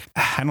think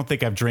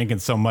I've drinking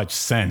so much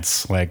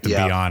since, to be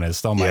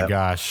honest. Oh my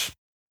gosh.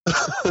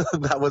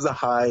 That was a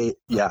high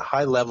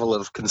level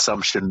of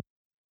consumption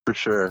for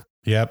sure.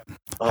 Yep.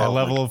 High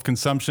level of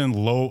consumption,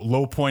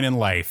 low point in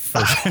life,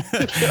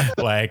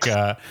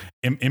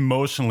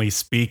 emotionally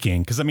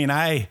speaking. Cause I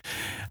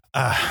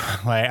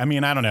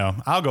don't know.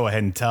 I'll go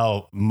ahead and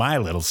tell my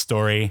little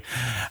story,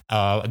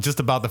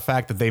 just about the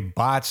fact that they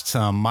botched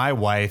my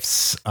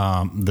wife's,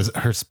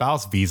 her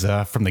spouse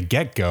visa from the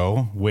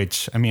get-go,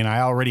 which, I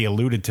already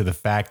alluded to the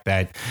fact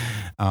that,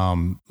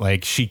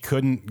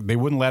 they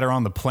wouldn't let her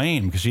on the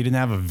plane because she didn't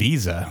have a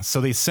visa. So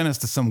they sent us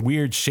to some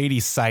weird shady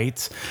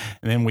site,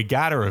 and then we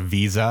got her a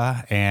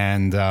visa,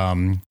 and,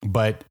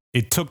 but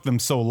it took them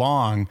so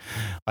long.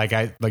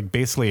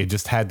 Basically it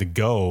just had to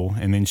go.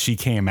 And then she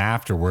came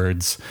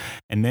afterwards,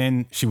 and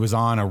then she was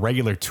on a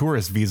regular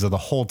tourist visa the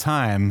whole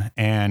time.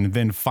 And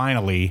then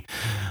finally,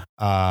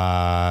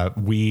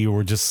 we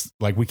were just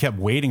we kept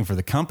waiting for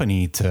the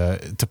company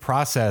to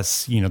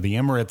process, the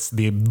Emirates,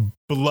 the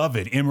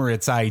beloved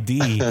Emirates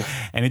ID.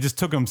 And it just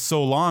took them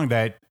so long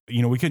that,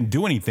 we couldn't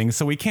do anything.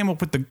 So we came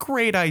up with the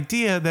great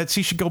idea that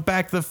she should go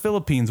back to the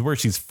Philippines, where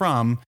she's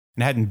from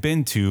and hadn't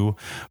been to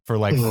for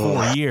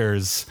 4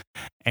 years.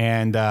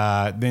 And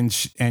then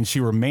she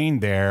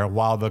remained there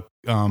while the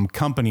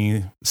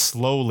company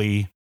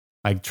slowly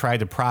tried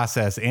to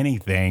process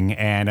anything.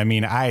 And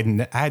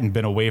I hadn't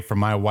been away from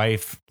my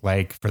wife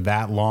for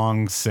that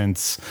long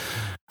since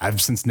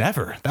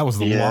never. That was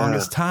the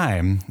longest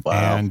time.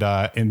 Wow.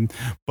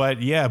 But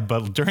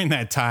during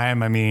that time,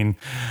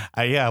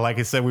 like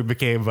I said, we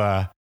became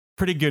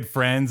pretty good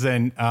friends.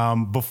 And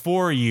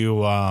before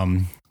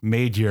you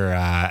made your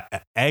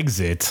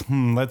exit,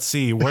 let's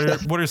see,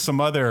 what are some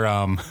other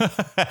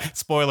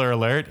spoiler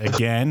alert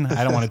again,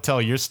 I don't want to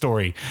tell your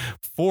story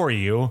for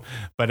you,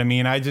 but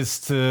I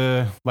just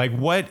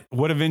what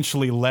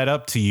eventually led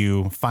up to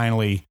you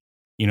finally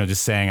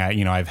just saying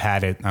I've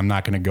had it, I'm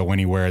not going to go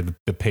anywhere,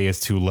 the pay is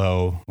too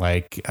low,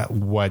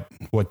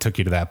 what took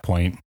you to that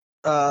point?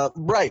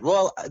 Right,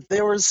 well,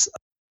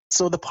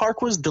 so the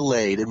park was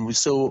delayed, and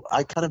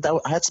I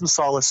had some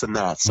solace in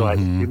that. So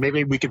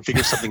maybe we can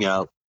figure something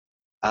out.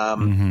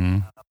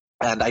 And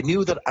I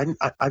knew that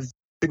I've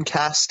been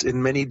cast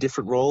in many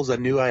different roles. I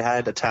knew I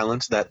had a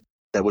talent that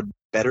would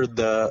better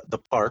the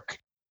park.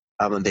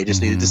 And they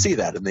just needed to see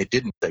that, and they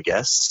didn't, I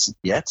guess,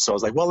 yet. So I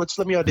was like, well,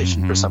 let me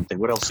audition for something.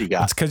 What else you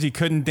got? It's because you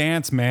couldn't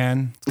dance,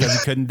 man. It's because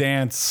you couldn't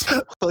dance.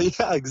 Well,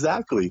 yeah,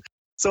 exactly.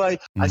 So I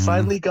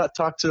finally got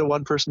talked to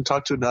one person,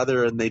 talked to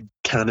another, and they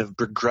kind of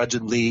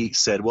begrudgingly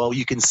said, well,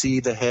 you can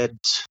see the head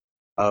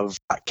of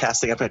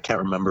casting. I can't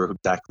remember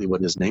exactly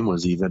what his name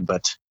was even,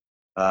 but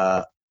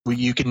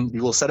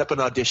we'll set up an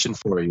audition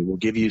for you. We'll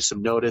give you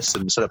some notice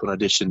and set up an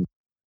audition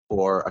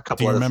for a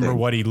couple of things.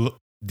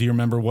 Do you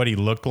remember what he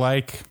looked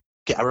like?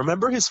 Okay, I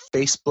remember his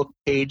Facebook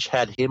page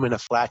had him in a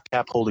flat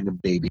cap holding a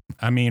baby.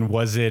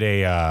 Was it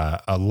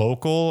a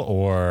local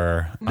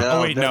or?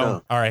 No,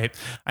 no. All right,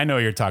 I know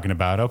what you're talking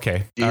about.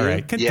 Okay, all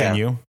right,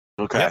 continue.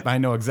 Yeah. Okay, yep, I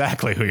know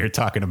exactly who you're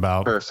talking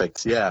about.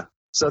 Perfect. Yeah.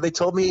 So they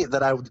told me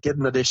that I would get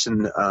an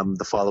audition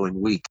the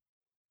following week.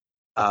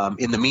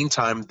 In the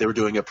meantime, they were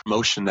doing a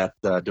promotion at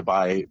the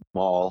Dubai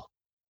Mall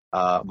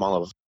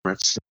of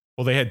Emirates.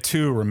 Well, they had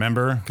two,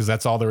 remember? Because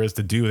that's all there is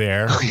to do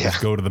there. Oh, yeah.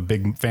 Just go to the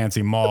big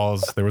fancy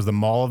malls. There was the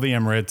Mall of the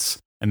Emirates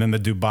and then the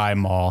Dubai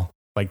Mall,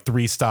 like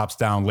 3 stops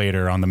down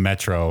later on the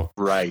metro.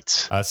 Right.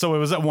 So it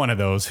was at one of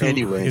those.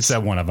 Anyways. It's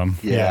at one of them.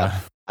 Yeah.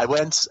 I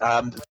went,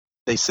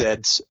 they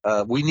said,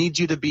 we need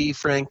you to be,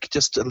 Frank,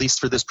 just at least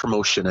for this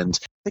promotion. And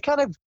they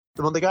kind of,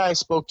 when the guy I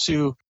spoke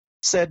to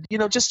said,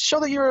 just show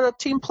that you're a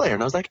team player.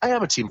 And I was like, I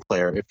am a team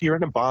player. If you're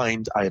in a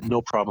bind, I have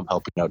no problem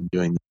helping out and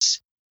doing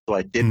this. So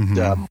I did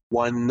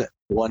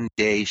one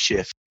day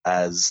shift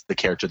as the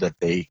character that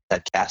they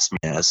had cast me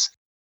as.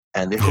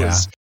 And it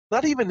was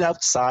not even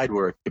outside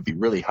where it could be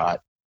really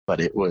hot, but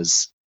it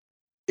was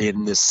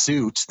in this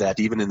suit that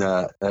even in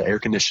a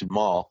air-conditioned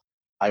mall,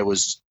 I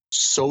was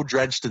so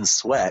drenched in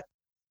sweat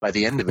by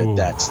the end of it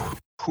that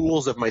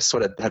pools of my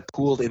sweat had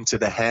pooled into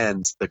the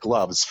hands, the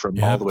gloves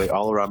from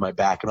all around my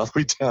back and all the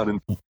way down.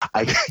 And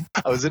I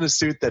was in a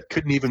suit that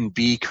couldn't even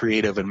be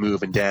creative and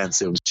move and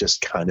dance. It was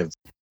just kind of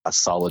a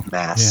solid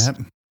mass. Yep.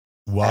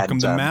 Welcome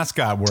to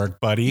mascot work,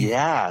 buddy.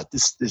 Yeah.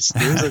 It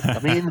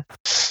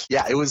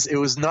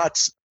was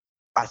not,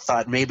 I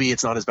thought maybe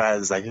it's not as bad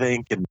as I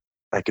think and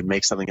I could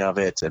make something of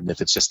it. And if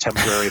it's just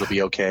temporary, it'll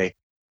be okay.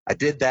 I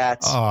did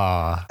that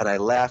and I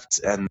left.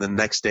 And the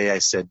next day I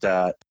said,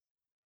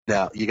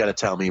 now you got to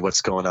tell me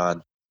what's going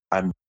on.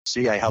 I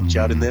helped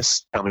you out in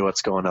this. Tell me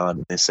what's going on.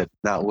 And they said,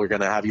 now we're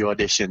going to have you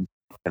audition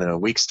in a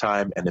week's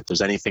time. And if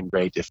there's anything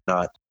great, if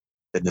not,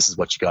 then this is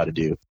what you got to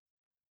do.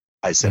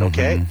 I said,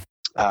 okay.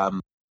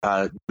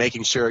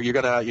 Making sure you're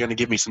gonna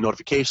give me some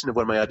notification of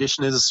when my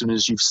audition is as soon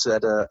as you've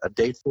set a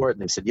date for it.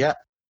 And they said, yeah.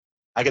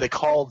 I get a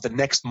call the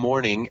next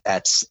morning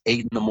at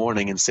 8 a.m.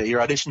 and say,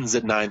 your audition's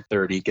at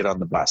 9:30. Get on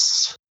the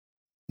bus.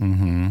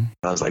 I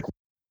was like,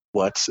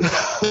 what?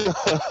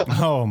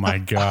 Oh my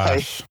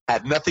gosh. I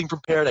had nothing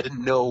prepared. I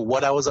didn't know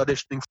what I was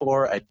auditioning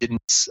for. I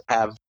didn't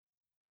have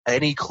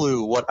any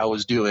clue what I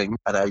was doing.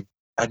 And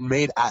I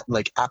made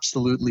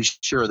absolutely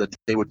sure that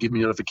they would give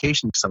me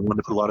notification because I wanted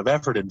to put a lot of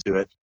effort into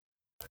it.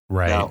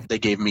 Right. Now, they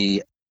gave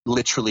me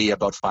literally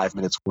about 5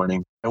 minutes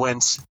warning. I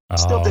went,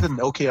 still did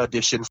an okay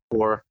audition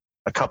for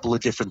a couple of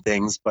different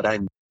things, but I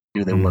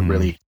knew they weren't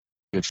really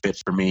a good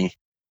fit for me.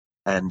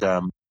 And,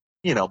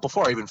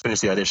 before I even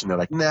finished the audition, they're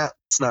like, nah,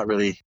 it's not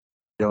really,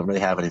 they don't really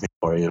have anything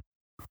for you.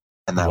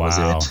 And that was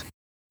it.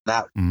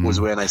 That was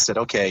when I said,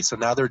 okay, so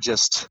now they're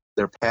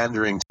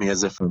pandering to me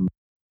as if I'm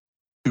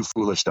too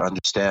foolish to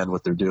understand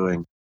what they're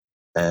doing.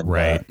 And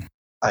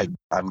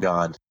I'm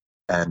gone.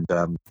 And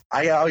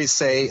I always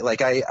say,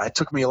 I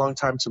took me a long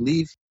time to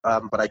leave,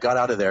 but I got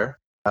out of there.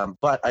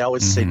 But I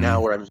always say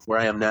now where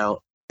I am now,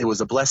 it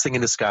was a blessing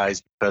in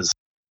disguise because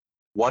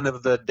one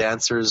of the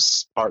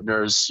dancers'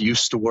 partners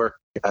used to work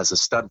as a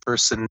stunt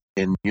person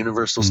in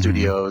Universal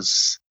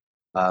Studios,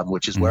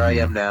 which is where I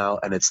am now.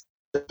 And it's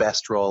the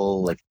best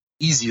role,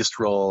 easiest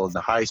role, and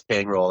the highest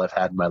paying role I've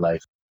had in my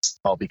life. It's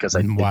all because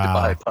I did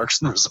Dubai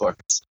Parks and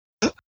Resorts.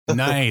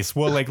 Nice.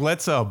 Well,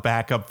 let's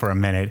back up for a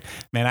minute,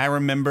 man. I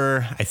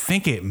remember, I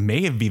think it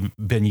may have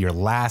been your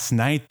last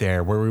night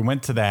there where we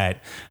went to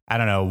that, I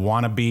don't know,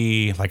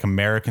 wannabe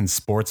American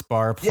sports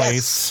bar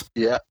place.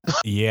 Yes.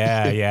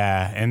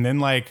 Yeah. And then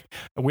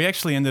we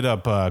actually ended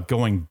up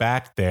going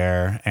back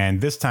there,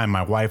 and this time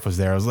my wife was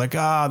there. I was like,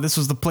 this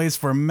was the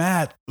place where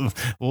Matt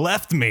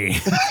left me.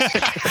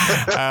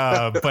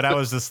 But I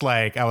was just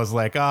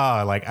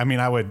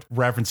I would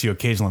reference you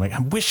occasionally. I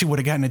wish you would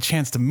have gotten a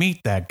chance to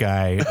meet that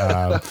guy.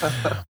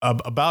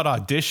 About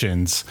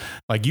auditions,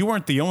 you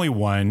weren't the only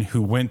one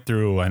who went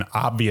through an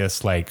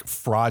obvious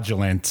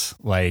fraudulent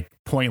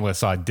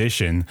pointless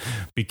audition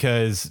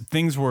because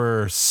things it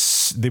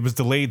was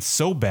delayed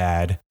so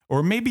bad.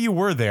 Or maybe you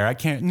were there.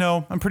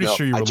 I'm pretty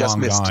sure you were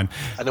long gone.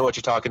 I know what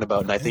you're talking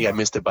about, and I think I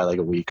missed it by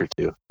a week or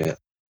two. Yeah.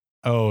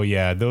 Oh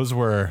yeah, those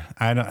were.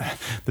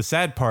 The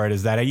sad part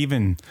is that I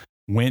even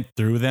went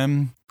through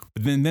them,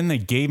 but then they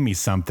gave me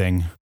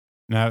something.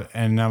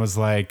 And I was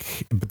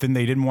like, but then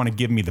they didn't want to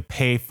give me the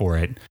pay for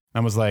it.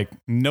 I was like,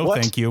 no,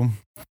 Thank you.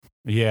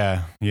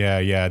 Yeah.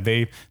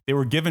 They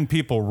were giving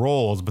people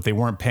roles, but they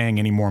weren't paying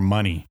any more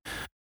money.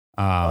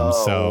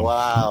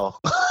 Wow.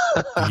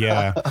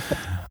 Yeah.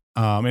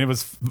 And it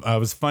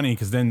was funny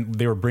because then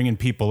they were bringing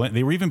people in.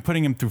 They were even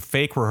putting them through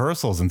fake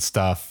rehearsals and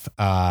stuff.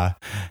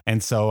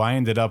 And so I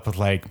ended up with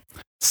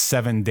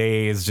 7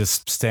 days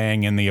just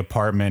staying in the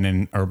apartment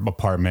in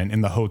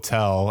the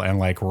hotel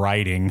and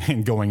writing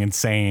and going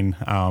insane.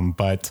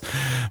 But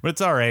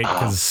it's all right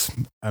because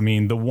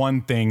the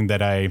one thing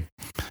that I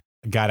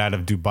got out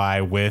of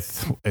Dubai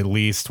with at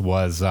least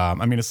was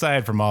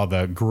aside from all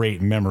the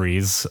great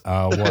memories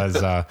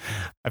was I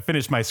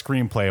finished my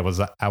screenplay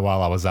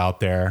while I was out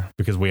there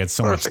because we had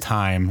so much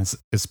time,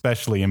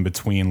 especially in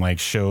between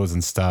shows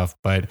and stuff.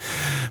 But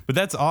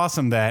that's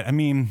awesome that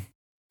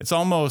it's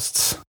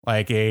almost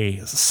like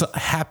a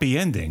happy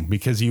ending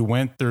because you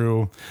went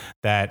through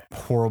that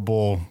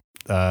horrible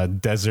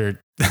desert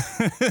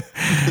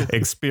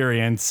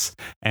experience.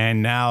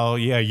 And now,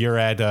 you're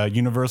at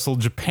Universal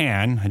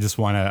Japan. I just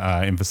want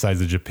to emphasize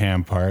the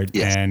Japan part.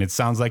 Yes. And it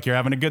sounds like you're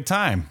having a good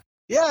time.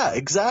 Yeah,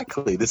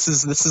 exactly. This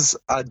is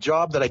a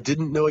job that I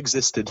didn't know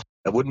existed.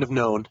 I wouldn't have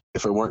known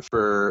if it weren't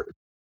for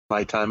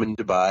my time in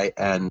Dubai.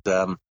 And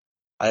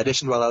I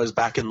auditioned while I was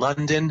back in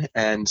London,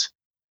 and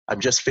I'm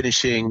just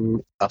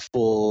finishing a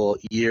full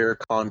year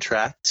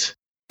contract.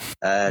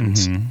 And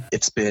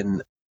it's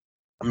been,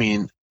 I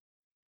mean,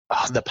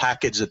 the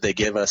package that they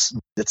give us,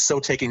 we're so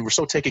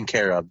taken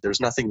care of.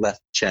 There's nothing left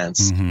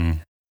chance.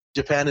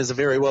 Japan is a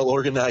very well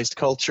organized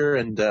culture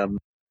and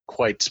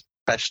quite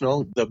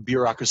professional. The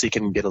bureaucracy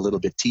can get a little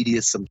bit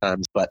tedious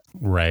sometimes, but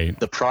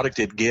the product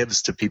it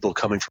gives to people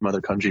coming from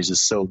other countries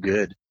is so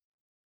good.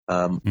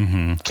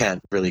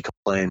 Can't really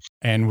complain.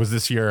 And was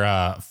this your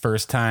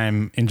first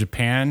time in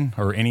Japan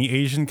or any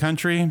Asian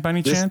country by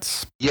any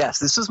chance? Yes,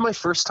 this is my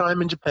first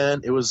time in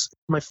Japan. It was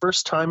my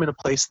first time in a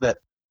place that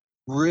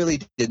really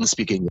didn't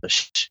speak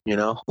English, you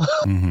know?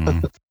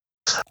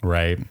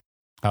 Right.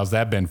 How's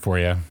that been for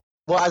you?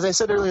 Well, as I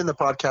said earlier in the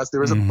podcast,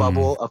 there is a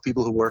bubble of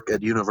people who work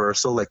at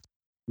Universal. Like,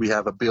 we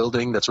have a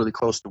building that's really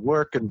close to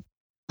work, and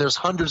there's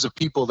hundreds of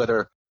people that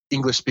are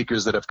English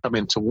speakers that have come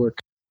in to work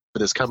for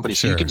this company.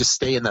 So you can just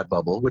stay in that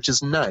bubble, which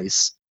is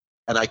nice.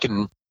 And I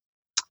can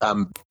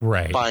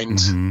find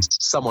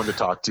someone to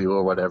talk to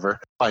or whatever,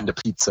 find a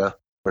pizza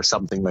or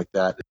something like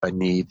that if I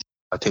need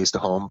a taste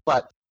of home.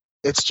 But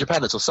it's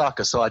Japan, it's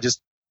Osaka. So I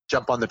just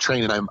jump on the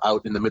train and I'm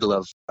out in the middle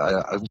of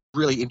a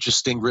really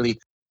interesting, really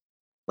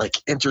like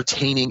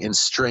entertaining and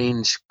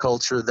strange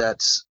culture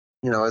that,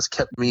 you know, has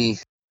kept me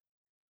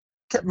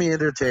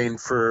entertained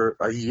for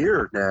a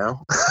year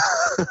now.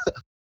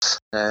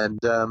 And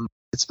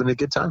it's been a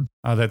good time.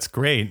 Oh, that's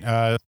great.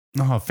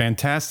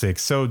 Fantastic.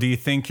 So do you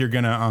think you're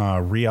going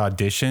to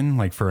re-audition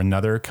like for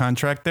another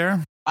contract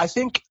there? I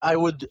think I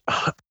would.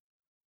 I'm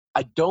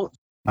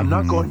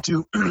not going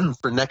to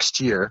for next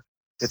year.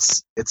 I'm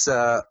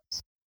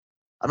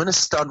in a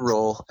stunt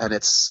role, and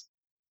it's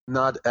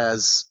not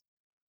as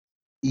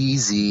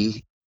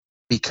easy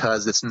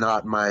because it's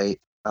not my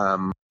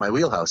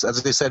wheelhouse.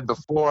 As I said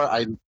before,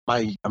 I'm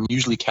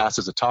usually cast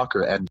as a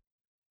talker, and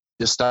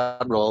this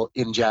stunt role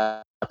in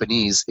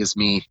Japanese is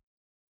me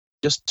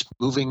just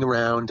moving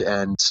around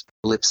and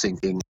lip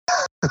syncing.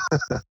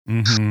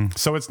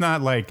 So it's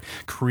not like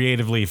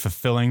creatively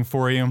fulfilling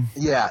for you?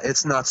 Yeah,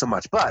 it's not so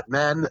much. But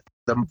man,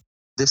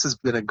 this has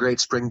been a great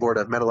springboard.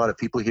 I've met a lot of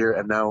people here,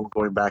 and now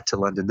going back to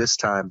London this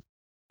time,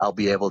 I'll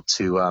be able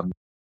to,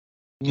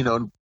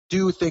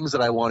 do things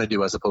that I want to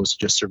do as opposed to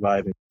just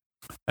surviving.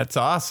 That's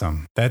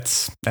awesome.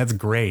 That's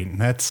great.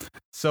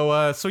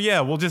 So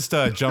yeah, we'll just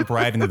jump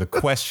right into the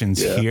questions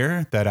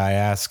here that I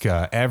ask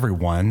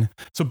everyone.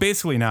 So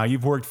basically now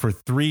you've worked for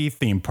 3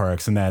 theme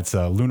parks, and that's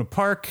Luna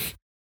Park,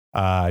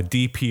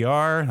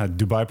 DPR,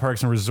 Dubai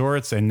Parks and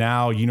Resorts, and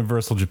now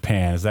Universal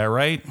Japan. Is that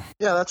right?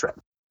 Yeah, that's right.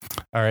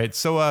 All right.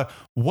 So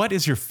what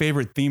is your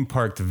favorite theme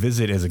park to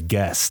visit as a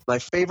guest? My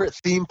favorite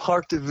theme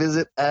park to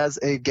visit as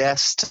a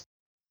guest,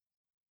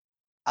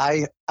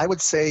 I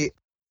would say,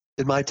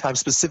 in my time,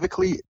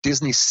 specifically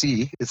Disney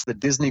Sea. It's the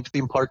Disney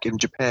theme park in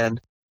Japan,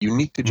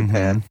 unique to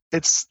Japan.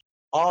 It's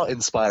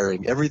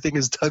awe-inspiring. Everything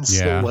is done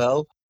so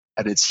well,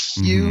 and it's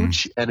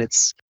huge, and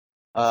it's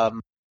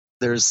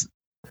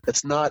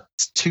it's not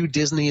too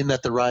Disney in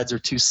that the rides are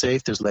too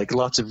safe. There's like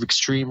lots of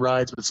extreme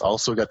rides, but it's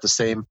also got the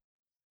same.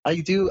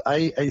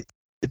 It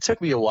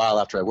took me a while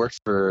after I worked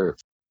for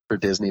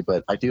Disney,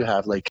 but I do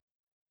have like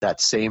that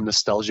same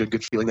nostalgia,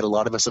 good feeling that a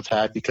lot of us have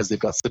had because they've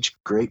got such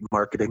great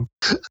marketing.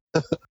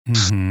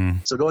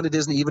 So going to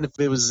Disney, even if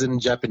it was in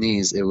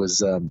Japanese, it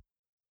was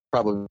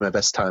probably my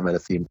best time at a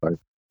theme park.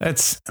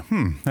 That's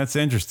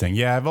interesting.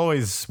 Yeah, I've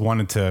always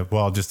wanted to,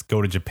 just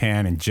go to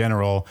Japan in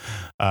general,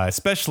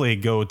 especially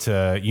go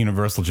to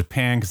Universal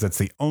Japan, because that's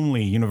the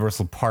only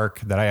Universal park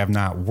that I have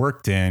not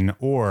worked in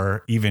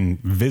or even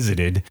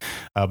visited.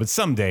 But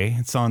someday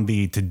it's on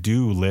the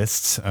to-do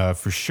list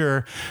for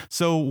sure.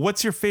 So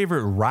what's your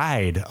favorite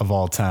ride of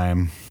all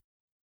time?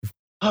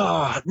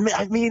 I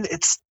mean,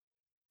 it's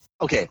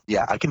okay.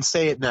 Yeah, I can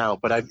say it now,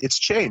 but it's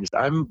changed.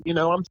 I'm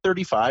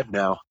 35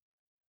 now.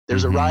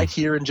 There's a ride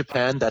here in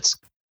Japan that's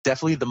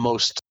definitely the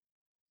most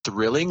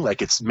thrilling.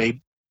 Like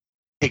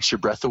takes your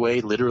breath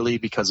away literally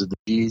because of the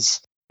G's.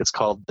 It's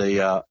called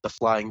the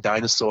Flying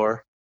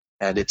Dinosaur,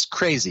 and it's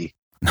crazy.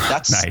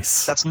 That's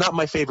nice. That's not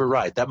my favorite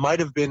ride. That might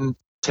have been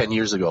 10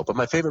 years ago, but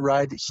my favorite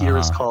ride here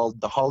is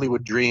called the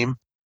Hollywood Dream.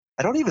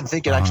 I don't even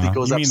think it actually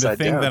goes upside down. You mean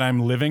the thing that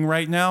I'm living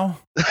right now?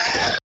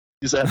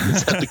 Is that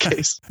the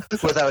case?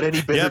 Without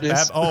any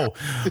bitterness?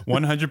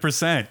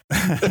 100%.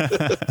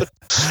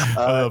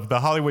 The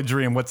Hollywood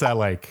Dream. What's that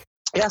like?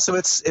 Yeah, so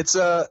it's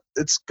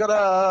got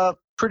a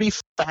pretty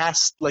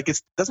fast, like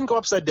it doesn't go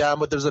upside down,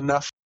 but there's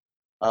enough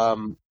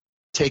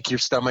take your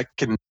stomach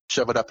and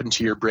shove it up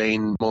into your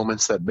brain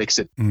moments that makes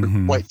it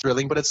quite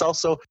thrilling. But it's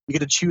also, you get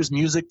to choose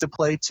music to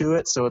play to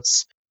it. So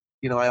it's,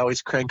 I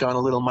always crank on a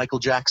little Michael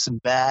Jackson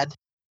Bad.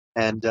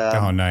 And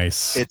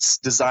nice. It's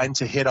designed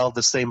to hit all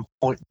the same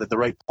the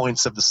right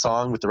points of the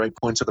song with the right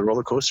points of the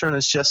roller coaster, and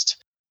it's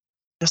just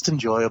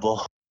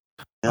enjoyable.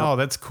 Oh,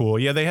 that's cool.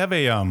 Yeah, they have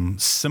a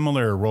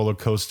similar roller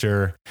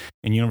coaster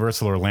in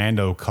Universal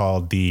Orlando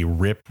called the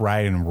Rip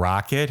Ride and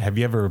Rocket. Have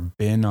you ever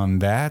been on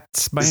that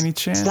by any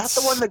chance? Is that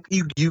the one that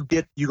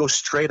you go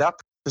straight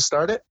up to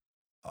start it?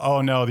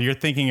 Oh no, you're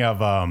thinking of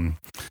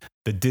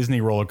the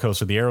Disney roller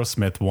coaster, the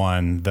Aerosmith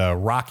one, the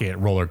Rocket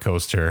roller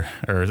coaster,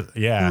 or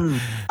yeah.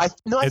 I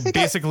think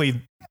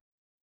basically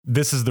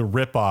this is the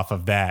ripoff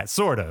of that,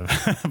 sort of,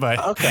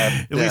 but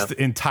okay, at least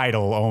in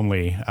title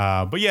only.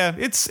 But yeah,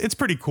 it's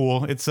pretty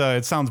cool. It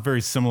sounds very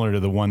similar to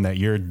the one that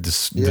you're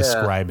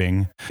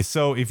describing.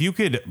 So if you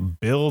could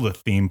build a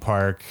theme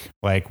park,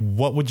 like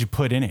what would you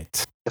put in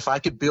it? If I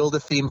could build a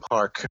theme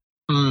park,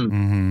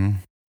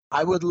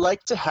 I would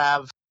like to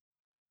have.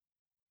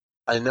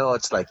 I know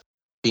it's like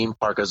theme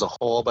park as a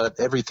whole, but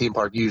every theme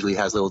park usually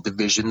has little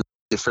divisions,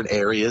 different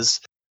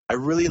areas. I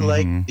really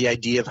like the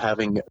idea of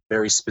having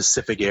very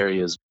specific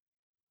areas.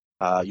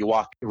 You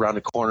walk around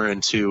a corner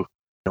into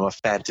a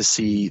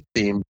fantasy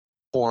themed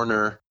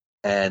corner,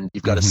 and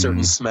you've got a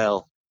certain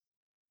smell.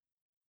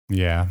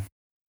 Yeah.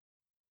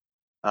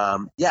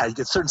 You get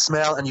a certain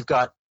smell, and you've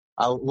got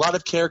a lot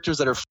of characters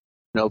that are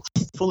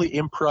fully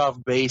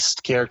improv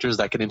based characters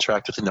that can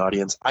interact with an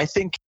audience. I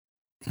think,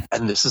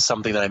 and this is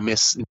something that I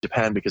miss in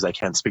Japan because I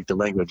can't speak the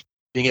language,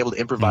 being able to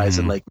improvise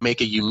and like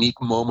make a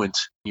unique moment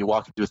when you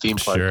walk into a theme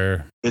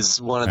park is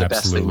one of the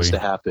best things to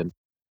happen.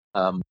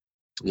 One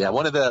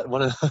of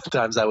the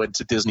times I went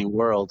to Disney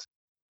World,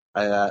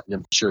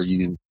 I'm sure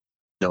you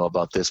know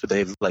about this, but they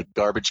have like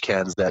garbage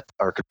cans that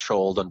are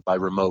controlled by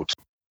remote,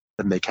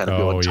 and they kind of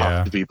go and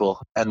talk to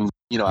people. And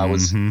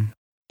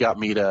got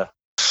me to.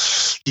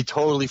 He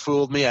totally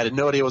fooled me. I had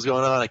no idea what was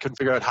going on. I couldn't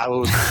figure out how it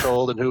was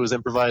controlled and who was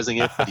improvising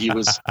it, but he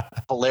was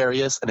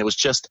hilarious. And it was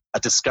just a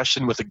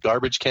discussion with a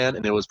garbage can,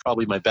 and it was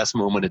probably my best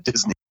moment at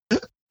Disney.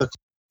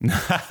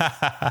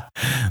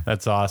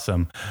 That's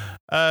awesome.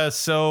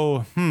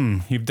 So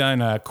you've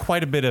done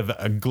quite a bit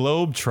of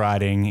globe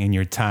trotting in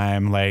your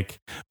time. Like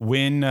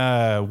when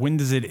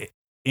does it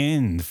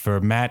end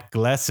for Matt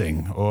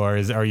Glessing, or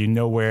are you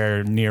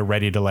nowhere near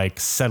ready to like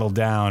settle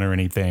down or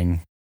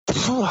anything?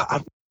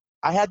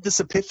 I had this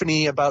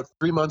epiphany about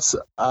 3 months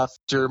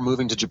after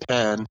moving to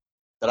Japan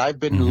that I've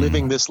been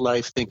living this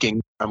life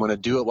thinking I'm going to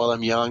do it while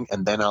I'm young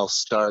and then I'll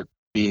start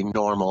being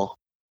normal.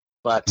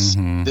 But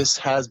this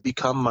has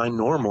become my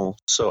normal,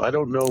 so I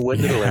don't know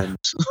when it'll end.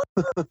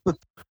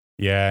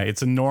 Yeah,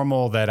 it's a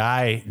normal that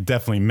I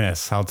definitely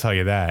miss. I'll tell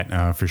you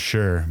that for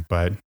sure.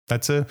 But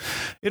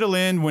it'll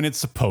end when it's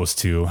supposed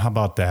to. How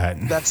about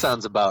that? That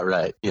sounds about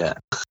right. Yeah.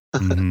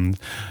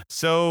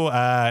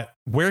 So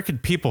where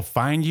could people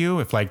find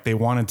you if like they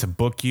wanted to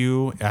book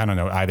you? I don't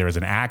know, either as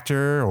an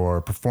actor or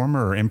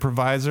performer or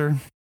improviser.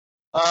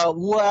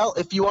 Well,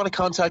 if you want to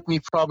contact me,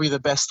 probably the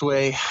best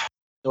way,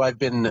 though I've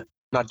been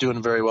not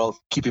doing very well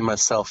keeping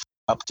myself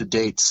up to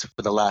date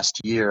for the last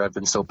year. I've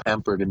been so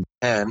pampered in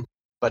Japan.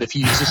 But if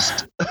you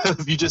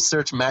just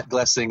search Matt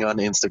Glessing on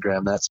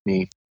Instagram, that's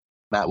me,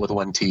 Matt with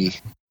 1 T.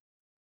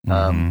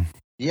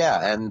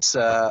 Yeah, and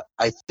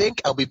I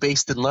think I'll be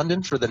based in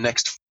London for the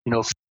next,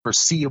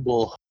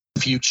 foreseeable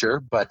future,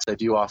 but I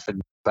do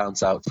often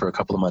bounce out for a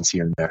couple of months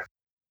here and there.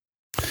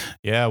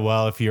 Yeah,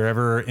 well, if you're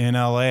ever in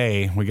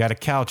LA, we got a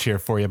couch here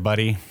for you,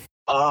 buddy.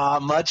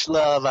 Much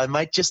love. I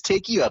might just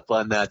take you up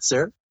on that,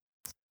 sir.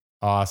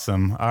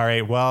 Awesome. All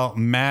right. Well,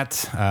 Matt,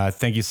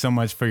 thank you so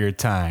much for your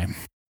time.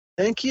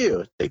 Thank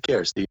you. Take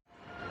care, Steve.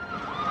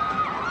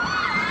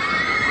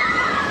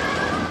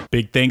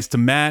 Big thanks to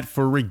Matt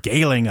for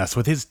regaling us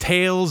with his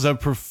tales of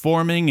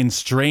performing in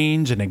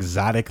strange and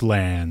exotic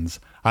lands.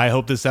 I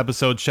hope this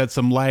episode shed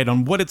some light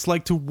on what it's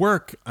like to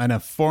work on a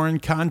foreign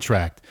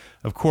contract.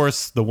 Of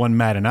course, the one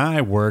Matt and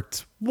I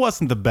worked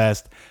wasn't the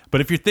best,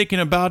 but if you're thinking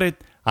about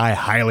it, I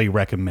highly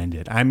recommend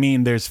it. I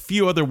mean, there's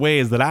few other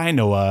ways that I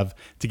know of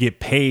to get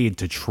paid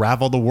to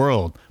travel the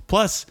world.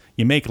 Plus,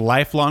 you make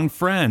lifelong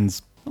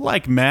friends.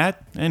 Like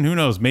Matt, and who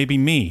knows, maybe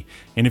me.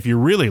 And if you're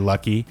really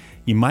lucky,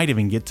 you might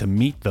even get to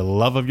meet the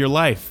love of your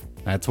life.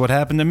 That's what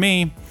happened to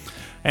me.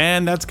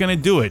 And that's going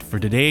to do it for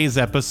today's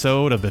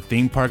episode of the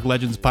Theme Park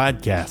Legends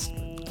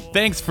podcast.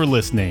 Thanks for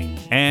listening,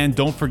 and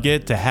don't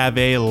forget to have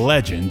a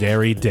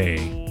legendary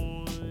day.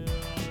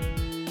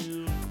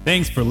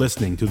 Thanks for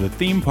listening to the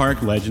Theme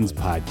Park Legends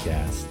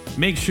podcast.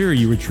 Make sure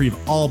you retrieve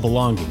all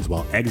belongings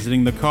while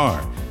exiting the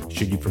car.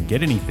 Should you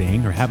forget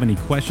anything or have any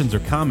questions or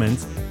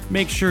comments,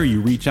 make sure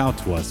you reach out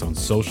to us on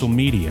social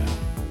media.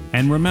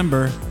 And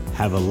remember,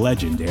 have a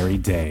legendary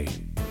day.